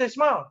with you, Mr.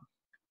 Ismail.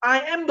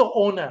 I am the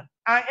owner.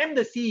 I am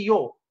the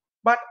CEO,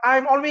 but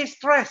I'm always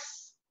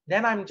stressed.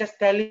 Then I'm just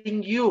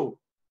telling you,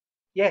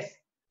 yes.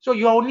 So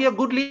you're only a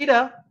good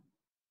leader.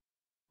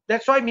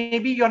 That's why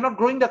maybe you're not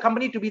growing the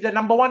company to be the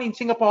 #1 in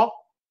Singapore.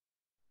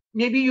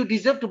 Maybe you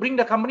deserve to bring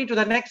the company to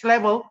the next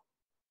level.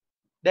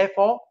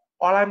 Therefore,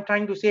 all I'm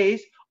trying to say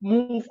is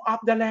move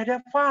up the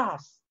ladder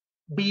fast.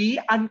 Be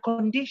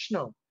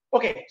unconditional.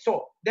 Okay,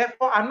 so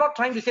therefore, I'm not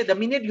trying to say the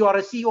minute you are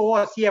a CEO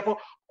or CFO,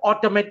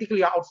 automatically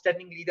you're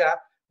outstanding leader.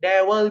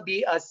 There will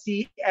be a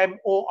CMO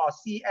or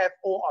CFO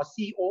or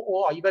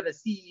COO or even a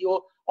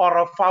CEO or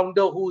a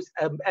founder who's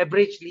an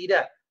average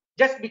leader.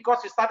 Just because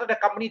you started a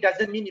company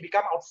doesn't mean you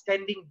become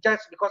outstanding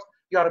just because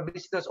you are a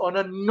business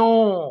owner.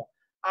 No,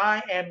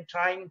 I am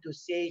trying to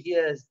say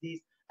here is this.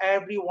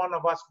 Every one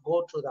of us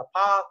go through the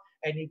path,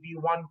 and if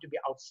you want to be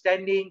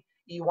outstanding,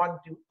 you want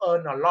to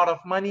earn a lot of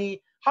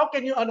money. How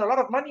can you earn a lot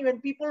of money when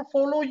people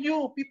follow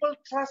you, people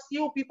trust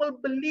you, people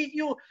believe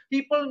you,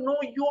 people know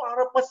you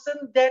are a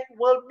person that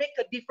will make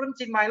a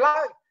difference in my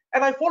life,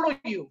 and I follow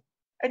you.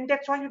 And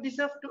that's why you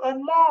deserve to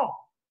earn more.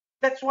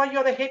 That's why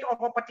you're the head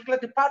of a particular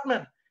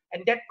department.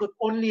 And that could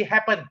only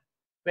happen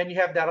when you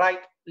have the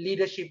right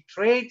leadership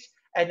traits,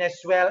 and as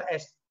well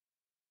as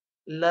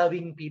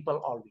loving people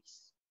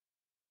always.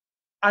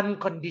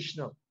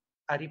 Unconditional.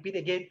 I repeat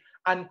again,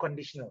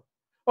 unconditional.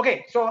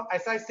 Okay, so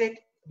as I said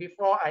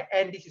before I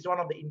end, this is one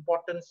of the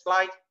important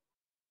slides.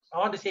 I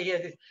want to say here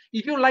this.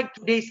 If you like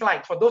today's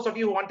slides, for those of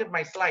you who wanted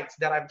my slides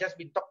that I've just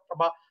been talking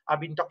about, I've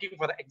been talking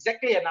for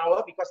exactly an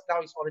hour because now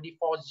it's already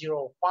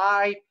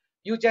 4:05.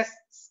 You just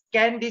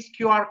scan this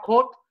QR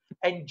code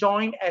and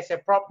join as a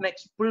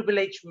PropNex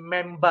privileged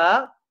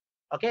member.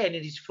 Okay, and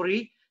it is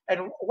free.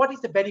 And what is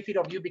the benefit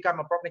of you become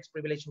a PropNex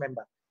privileged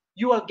member?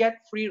 You will get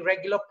free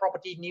regular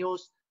property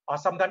news, or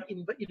sometimes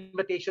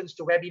invitations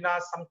to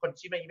webinars, some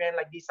consumer event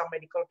like this, some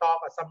medical talk,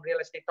 or some real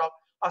estate talk,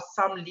 or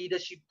some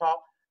leadership talk.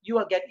 You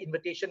will get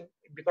invitation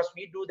because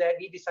we do that.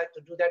 We decide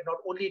to do that not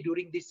only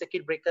during this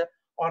circuit breaker,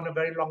 on a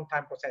very long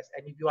time process.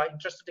 And if you are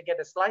interested to get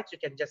the slides, you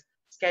can just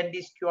scan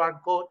this QR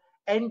code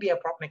and be a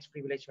PropNex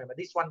privileged member.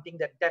 This is one thing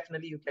that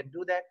definitely you can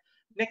do that.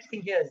 Next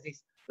thing here is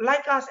this: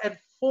 like us and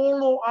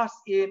follow us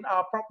in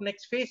our PropNex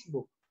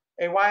Facebook.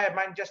 And why am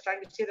I just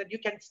trying to say that you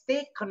can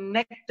stay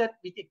connected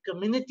with a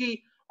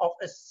community of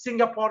a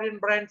Singaporean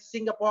brand,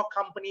 Singapore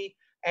company,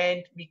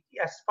 and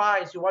as far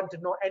as you want to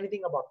know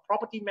anything about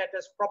property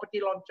matters,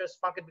 property launches,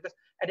 market, because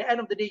at the end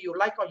of the day, you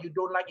like or you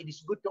don't like, it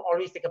is good to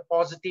always take a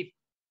positive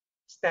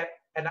step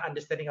and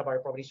understanding about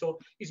your property. So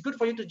it's good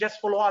for you to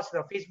just follow us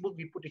on Facebook.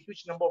 We put a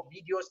huge number of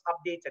videos,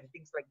 updates, and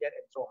things like that,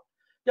 and so on.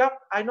 Yeah,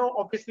 I know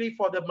obviously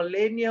for the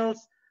millennials,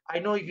 I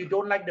know if you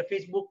don't like the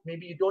Facebook,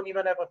 maybe you don't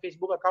even have a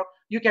Facebook account,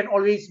 you can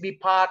always be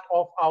part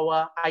of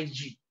our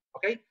IG,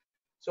 okay?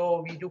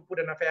 So we do put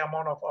a fair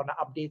amount of on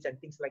updates and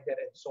things like that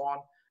and so on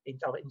in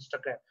our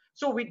Instagram.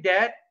 So with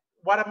that,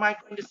 what am I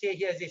going to say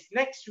here is this: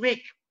 next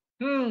week,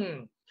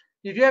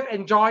 if you have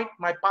enjoyed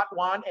my part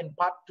 1 and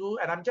part 2,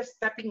 and I'm just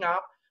stepping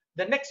up,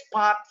 the next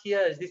part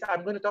here is this: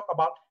 I'm going to talk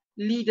about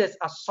leaders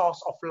as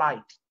source of light.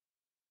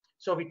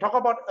 So we talk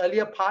about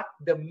earlier part,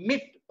 the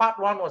myth. Part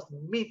 1 was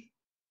myth.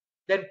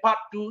 Then part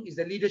 2 is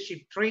the leadership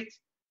traits.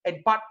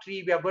 And part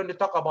 3, we are going to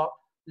talk about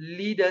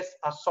leaders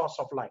as source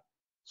of light.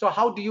 So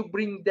how do you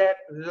bring that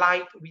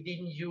light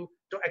within you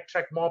to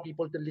attract more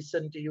people to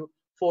listen to you,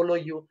 follow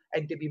you,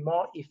 and to be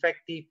more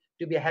effective,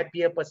 to be a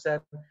happier person,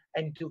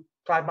 and to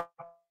climb up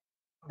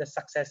the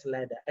success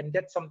ladder? And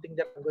that's something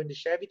that I'm going to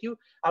share with you.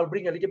 I'll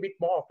bring a little bit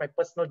more of my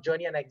personal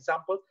journey and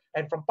example.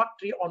 And from part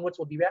 3 onwards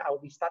will be where I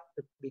will start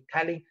to be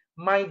telling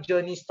my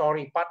journey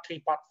story, part 3,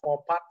 part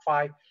 4, part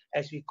 5,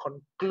 as we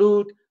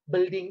conclude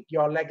building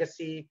your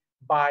legacy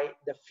by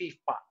the 5th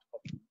part.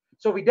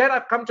 So with that,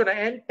 I've come to the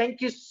end.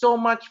 Thank you so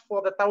much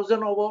for the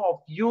 1,000 over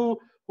of you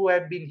who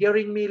have been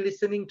hearing me,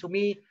 listening to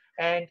me.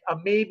 And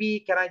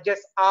maybe can I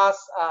just ask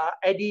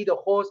Eddie, the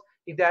host,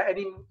 if there are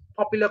any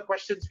popular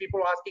questions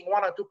people are asking,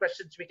 1 or 2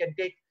 questions we can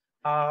take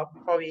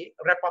before we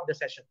wrap up the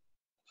session.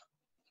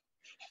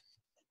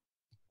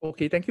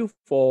 Okay, thank you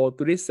for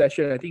today's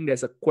session. I think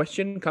there's a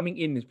question coming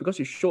in. It's because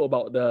you show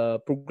about the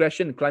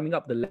progression climbing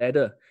up the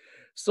ladder.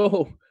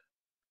 So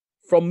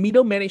from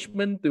middle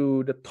management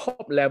to the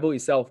top level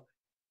itself,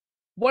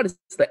 what is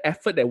the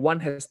effort that one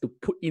has to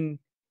put in?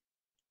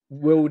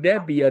 Will there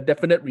be a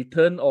definite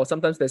return, or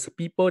sometimes there's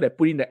people that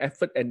put in the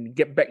effort and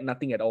get back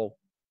nothing at all?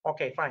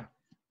 Okay, fine.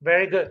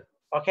 Very good.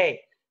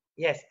 Okay.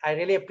 Yes, I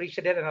really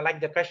appreciate it and I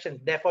like the question.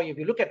 Therefore, if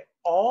you look at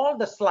all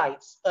the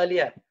slides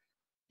earlier,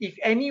 if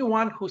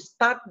anyone who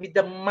start with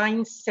the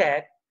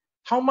mindset,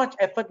 how much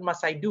effort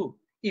must I do?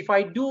 If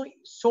I do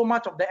so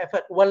much of the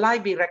effort, will I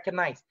be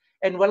recognized?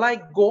 And will I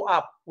go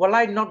up? Will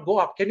I not go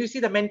up? Can you see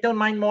the mental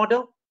mind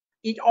model?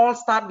 It all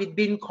starts with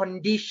being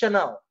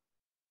conditional.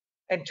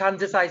 And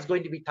chances are it's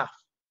going to be tough.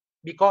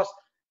 Because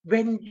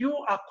when you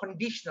are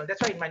conditional,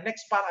 that's why in my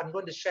next part, I'm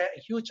going to share a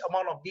huge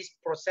amount of this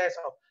process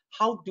of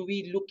how do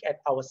we look at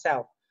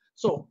ourselves.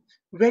 So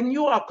when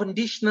you are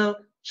conditional,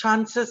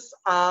 chances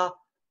are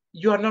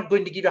you are not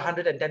going to give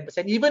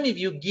 110%. Even if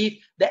you give,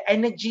 the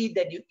energy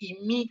that you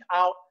emit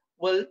out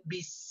will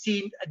be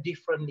seen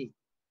differently.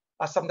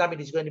 Sometimes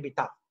it is going to be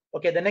tough.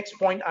 Okay, the next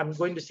point I'm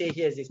going to say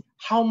here is this: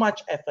 how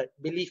much effort?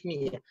 Believe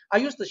me, I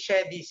used to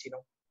share this,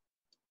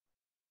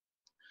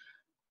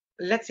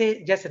 let's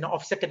say just an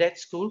officer cadet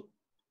school,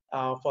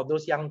 for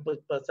those young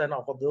person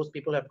or for those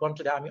people who have gone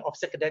to the army,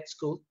 officer cadet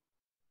school.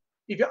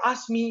 If you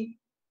ask me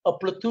a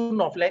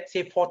platoon of, let's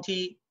say,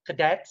 40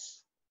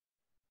 cadets,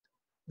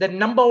 the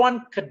number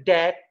 1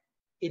 cadet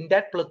in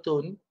that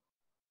platoon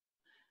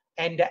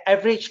and the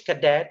average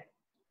cadet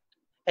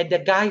and the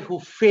guy who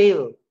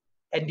failed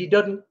and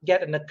didn't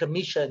get a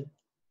commission,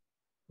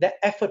 the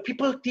effort,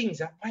 people think,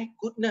 my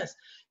goodness,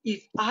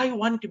 if I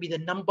want to be the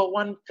number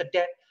 1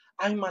 cadet,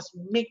 I must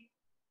make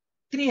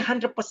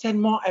 300%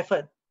 more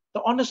effort.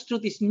 The honest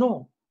truth is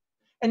no.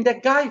 And the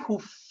guy who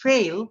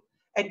failed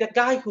and the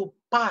guy who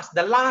passed,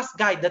 the last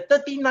guy, the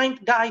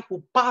 39th guy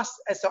who passed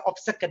as an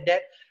officer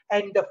cadet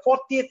and the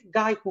 40th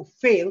guy who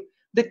failed,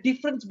 the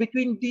difference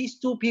between these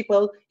two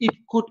people, it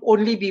could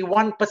only be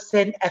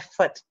 1%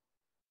 effort.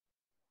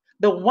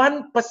 The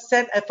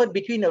 1% effort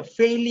between a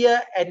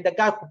failure and the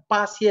guy who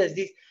passed here is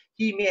this: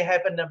 he may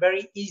have a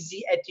very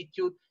easy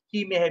attitude,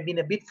 he may have been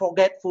a bit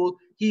forgetful,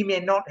 he may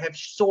not have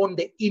shown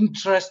the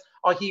interest,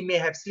 or he may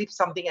have slipped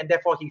something and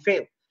therefore he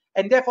failed.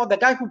 And therefore the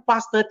guy who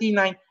passed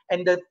 39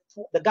 and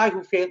the guy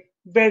who failed,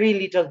 very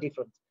little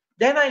difference.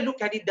 Then I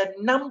look at it, the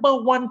number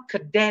 1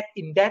 cadet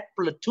in that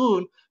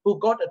platoon who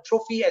got a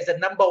trophy as a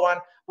number 1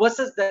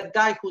 versus the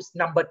guy who's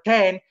number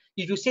 10.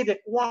 If you say that,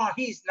 wow,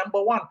 he's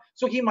number 1,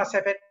 so he must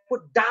have had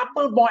put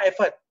double more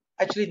effort.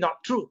 Actually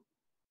not true.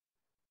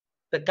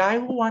 The guy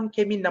who won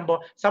came in number,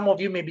 some of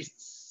you may be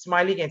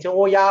smiling and say,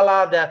 oh, yeah,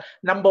 la, the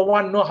number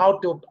one know how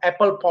to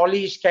apple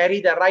polish,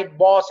 carry the right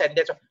boss, and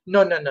that's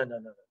no.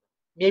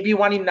 Maybe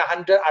 1 in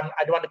 100.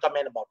 I don't want to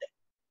comment about that.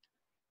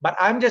 But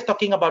I'm just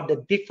talking about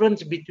the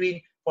difference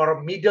between for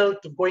a middle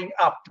to going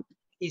up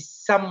is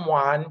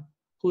someone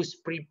who's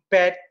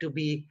prepared to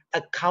be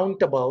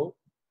accountable,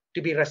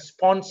 to be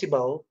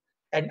responsible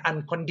and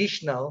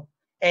unconditional,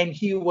 and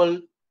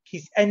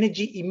his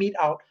energy emit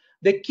out.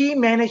 The key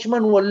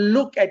management will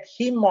look at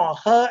him or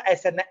her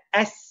as an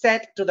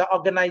asset to the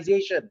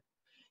organization.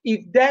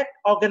 If that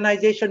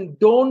organization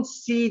don't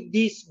see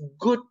this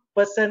good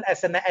person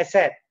as an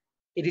asset,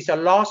 it is a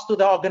loss to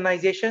the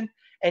organization.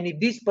 And if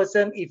this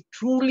person, if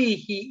truly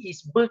he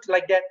is built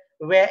like that,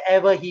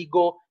 wherever he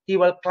go, he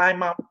will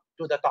climb up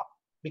to the top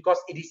because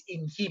it is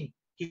in him,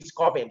 his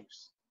core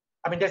values.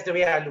 I mean, that's the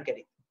way I look at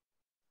it.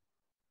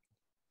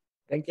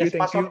 Thank you. Yes,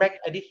 pass on back,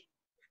 Eddie.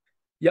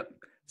 Yep.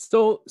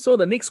 So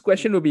the next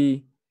question will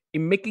be,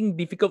 in making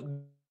difficult,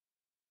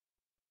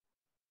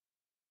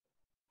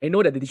 I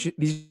know that the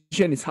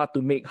decision is hard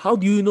to make. How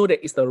do you know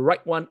that it's the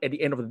right one at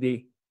the end of the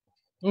day?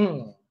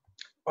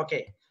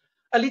 Okay.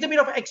 A little bit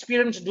of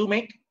experience do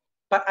make,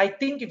 but I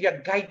think if you're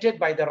guided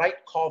by the right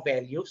core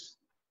values,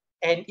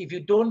 and if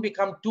you don't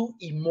become too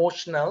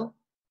emotional,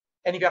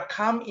 and if you're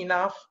calm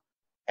enough,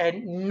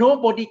 and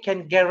nobody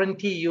can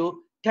guarantee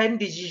you 10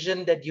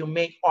 decisions that you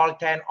make, all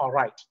 10 are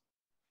right.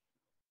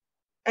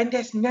 And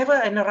there's never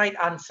a right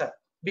answer.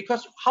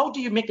 Because how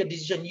do you make a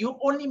decision? You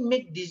only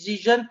make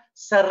decision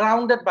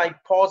surrounded by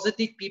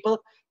positive people,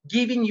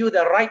 giving you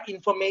the right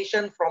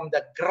information from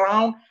the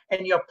ground,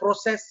 and you're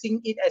processing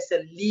it as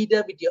a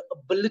leader with your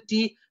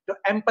ability to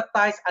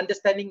empathize,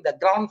 understanding the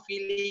ground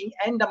feeling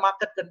and the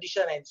market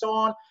condition and so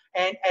on.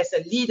 And as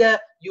a leader,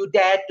 you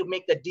dare to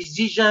make a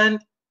decision,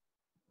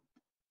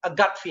 a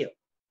gut feel.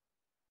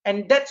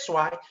 And that's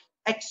why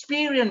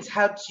experience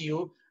helps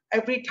you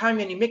every time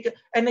when you make it.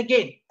 And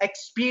again,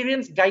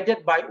 experience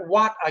guided by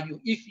what are you?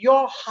 If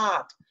your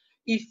heart,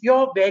 if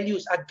your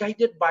values are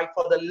guided by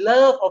for the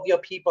love of your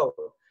people,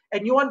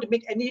 and you want to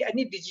make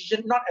any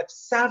decision not as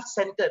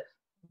self-centered,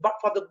 but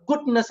for the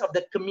goodness of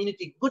the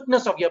community,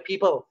 goodness of your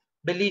people,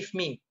 believe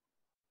me,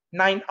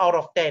 9 out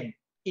of 10,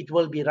 it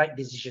will be right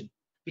decision.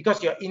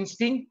 Because your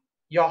instinct,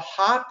 your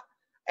heart,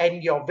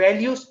 and your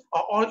values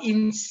are all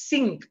in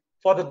sync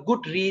for the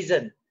good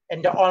reason,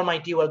 and the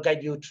Almighty will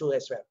guide you through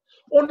as well.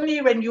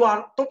 Only when you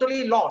are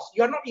totally lost,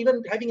 you're not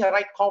even having a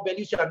right core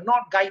values, you're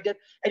not guided,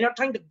 and you're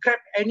trying to grab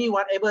any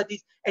whatever it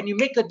is, and you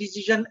make a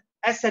decision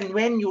as and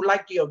when you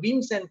like your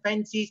whims and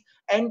fancies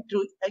and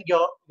to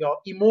your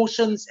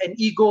emotions and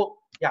ego,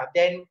 yeah,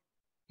 then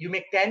you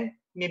make 10,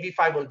 maybe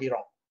 5 will be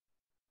wrong.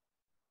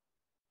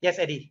 Yes,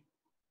 Eddie.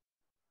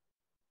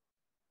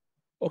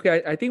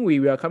 Okay, I think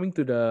we are coming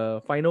to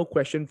the final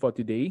question for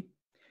today.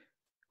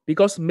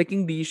 Because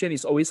making decision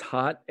is always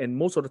hard, and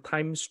most of the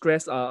time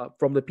stress are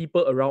from the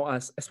people around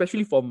us,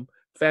 especially from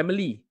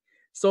family.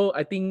 So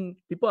I think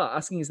people are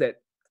asking is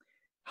that,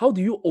 how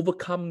do you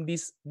overcome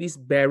this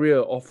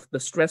barrier of the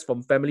stress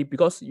from family?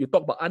 Because you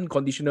talk about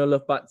unconditional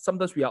love, but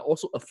sometimes we are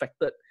also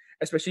affected,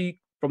 especially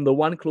from the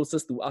one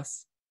closest to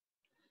us.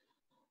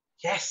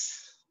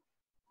 Yes,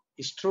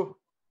 it's true.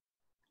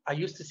 I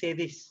used to say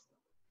this.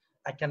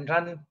 I can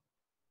run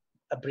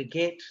a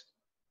brigade,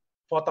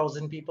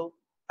 4,000 people.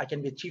 I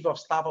can be chief of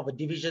staff of a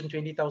division,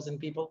 20,000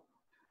 people.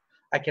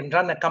 I can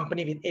run a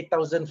company with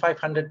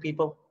 8,500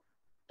 people,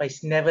 but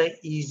it's never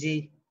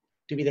easy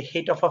to be the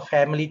head of a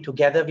family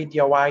together with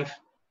your wife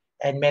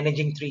and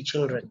managing 3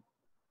 children.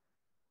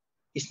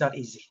 It's not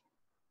easy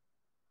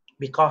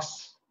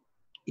because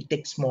it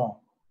takes more.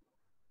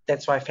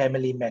 That's why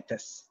family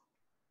matters.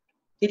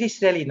 It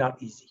is really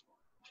not easy.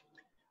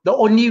 The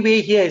only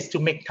way here is to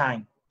make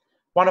time.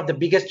 One of the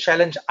biggest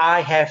challenge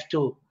I have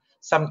to,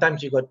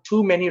 sometimes we got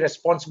too many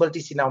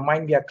responsibilities in our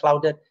mind, we are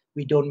clouded,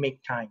 we don't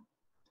make time.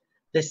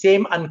 The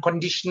same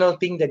unconditional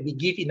thing that we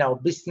give in our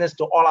business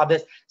to all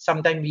others,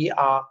 sometimes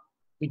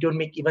we don't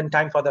make even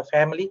time for the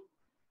family,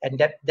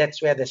 and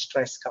that's where the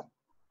stress comes.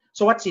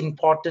 So what's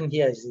important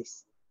here is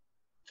this.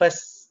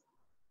 First,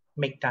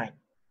 make time.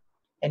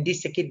 And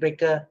this circuit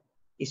breaker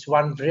is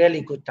one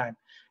really good time.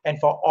 And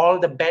for all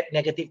the bad,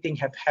 negative things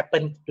have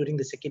happened during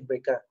the circuit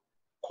breaker,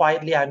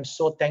 quietly, I'm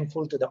so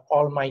thankful to the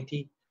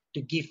Almighty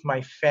to give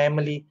my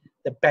family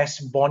the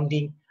best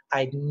bonding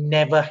I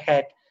never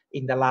had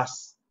in the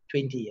last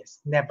 20 years.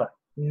 Never.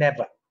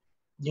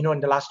 You know,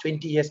 in the last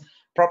 20 years,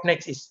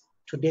 PropNex is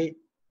today,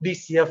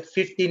 this year,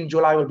 15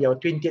 July will be our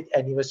 20th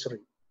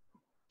anniversary.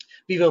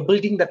 We were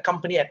building the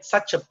company at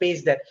such a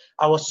pace that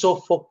I was so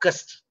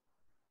focused.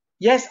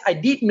 Yes, I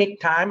did make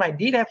time, I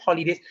did have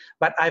holidays,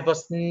 but I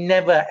was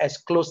never as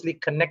closely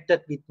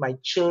connected with my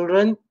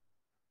children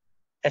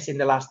as in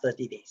the last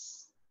 30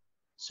 days.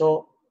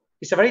 So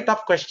it's a very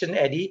tough question,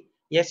 Eddie.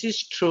 Yes,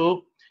 it's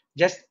true.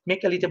 Just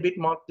make a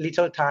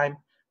little time,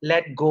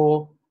 let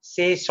go,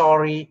 say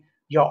sorry,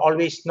 you're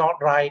always not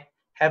right,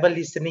 have a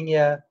listening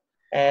ear,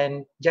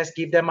 and just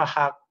give them a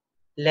hug,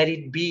 let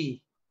it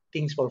be,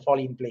 things will fall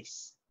in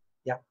place.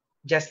 Yeah,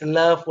 just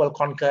love will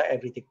conquer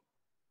everything.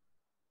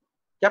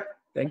 Yep.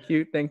 Thank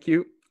you. Thank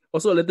you.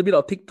 Also, a little bit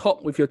of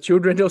TikTok with your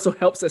children also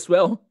helps as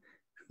well.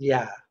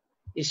 Yeah,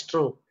 it's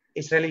true.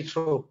 It's really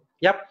true.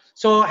 Yep.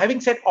 So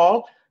having said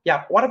all,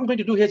 yeah, what I'm going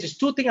to do here is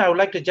two things I would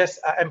like to just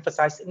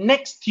emphasize.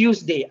 Next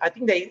Tuesday, I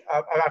think I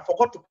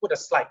forgot to put a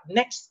slide.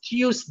 Next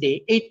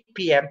Tuesday, 8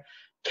 p.m.,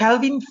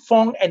 Calvin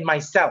Fong and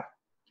myself,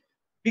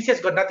 this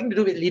has got nothing to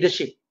do with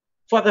leadership.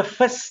 For the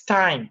first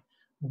time,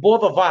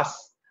 both of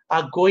us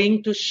are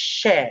going to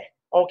share.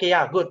 Okay,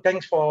 yeah, good.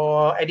 Thanks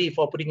for Eddie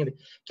for putting it.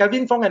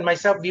 Calvin Fong and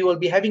myself, we will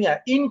be having an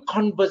in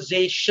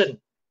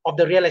conversation of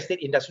the real estate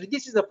industry.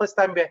 This is the first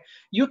time where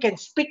you can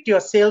speak to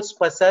your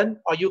salesperson,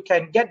 or you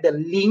can get the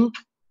link,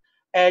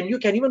 and you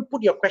can even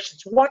put your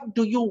questions. What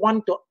do you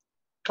want to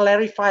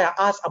clarify or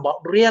ask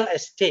about real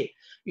estate?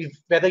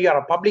 Whether you are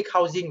a public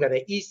housing, whether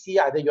EC,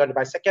 either you want to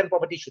buy second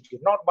property, should you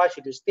not buy,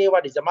 should you stay,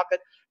 what is the market,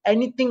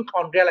 anything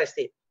on real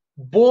estate.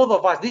 Both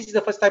of us, this is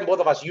the first time both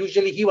of us,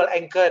 usually he will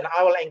anchor and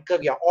I will anchor,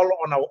 we are all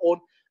on our own,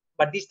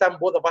 but this time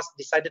both of us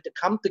decided to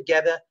come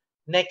together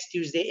next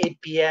Tuesday,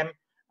 8 p.m.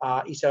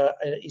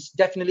 It's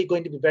definitely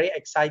going to be very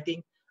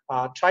exciting.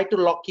 Try to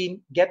lock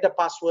in, get the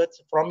passwords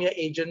from your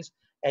agents,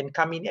 and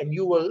come in, and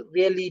you will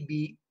really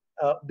be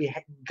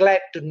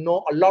glad to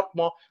know a lot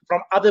more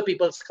from other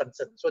people's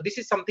concerns. So this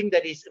is something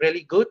that is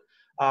really good.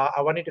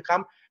 I wanted to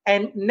come.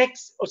 And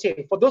next,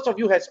 okay, for those of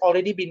you who has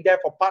already been there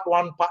for part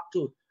 1, part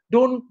 2,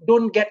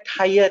 don't get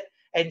tired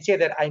and say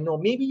that I know.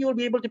 Maybe you'll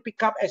be able to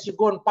pick up as you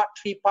go on part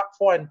 3, part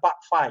 4, and part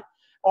 5.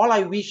 All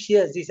I wish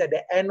here is this: at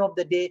the end of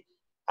the day,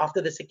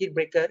 after the circuit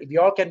breaker, if you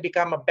all can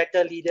become a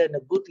better leader and a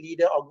good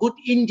leader or good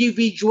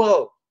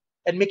individual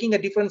and making a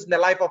difference in the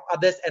life of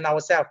others and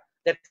ourselves,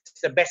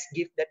 that's the best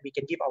gift that we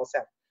can give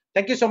ourselves.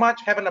 Thank you so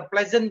much. Have a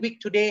pleasant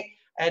week today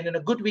and a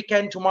good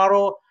weekend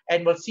tomorrow.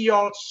 And we'll see you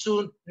all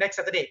soon next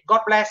Saturday.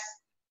 God bless.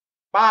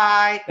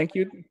 Bye. Thank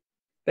you.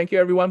 Thank you,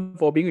 everyone,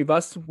 for being with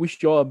us. Wish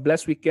you all a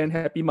blessed weekend.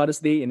 Happy Mother's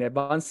Day in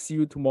advance. See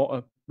you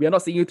tomorrow. We are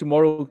not seeing you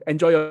tomorrow.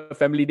 Enjoy your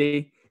family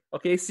day.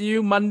 Okay, see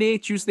you Monday,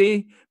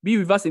 Tuesday. Be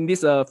with us in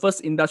this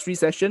first industry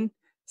session.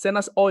 Send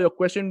us all your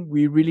questions.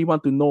 We really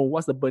want to know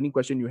what's the burning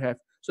question you have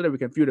so that we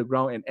can feel the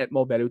ground and add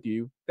more value to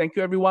you. Thank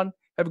you, everyone.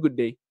 Have a good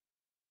day.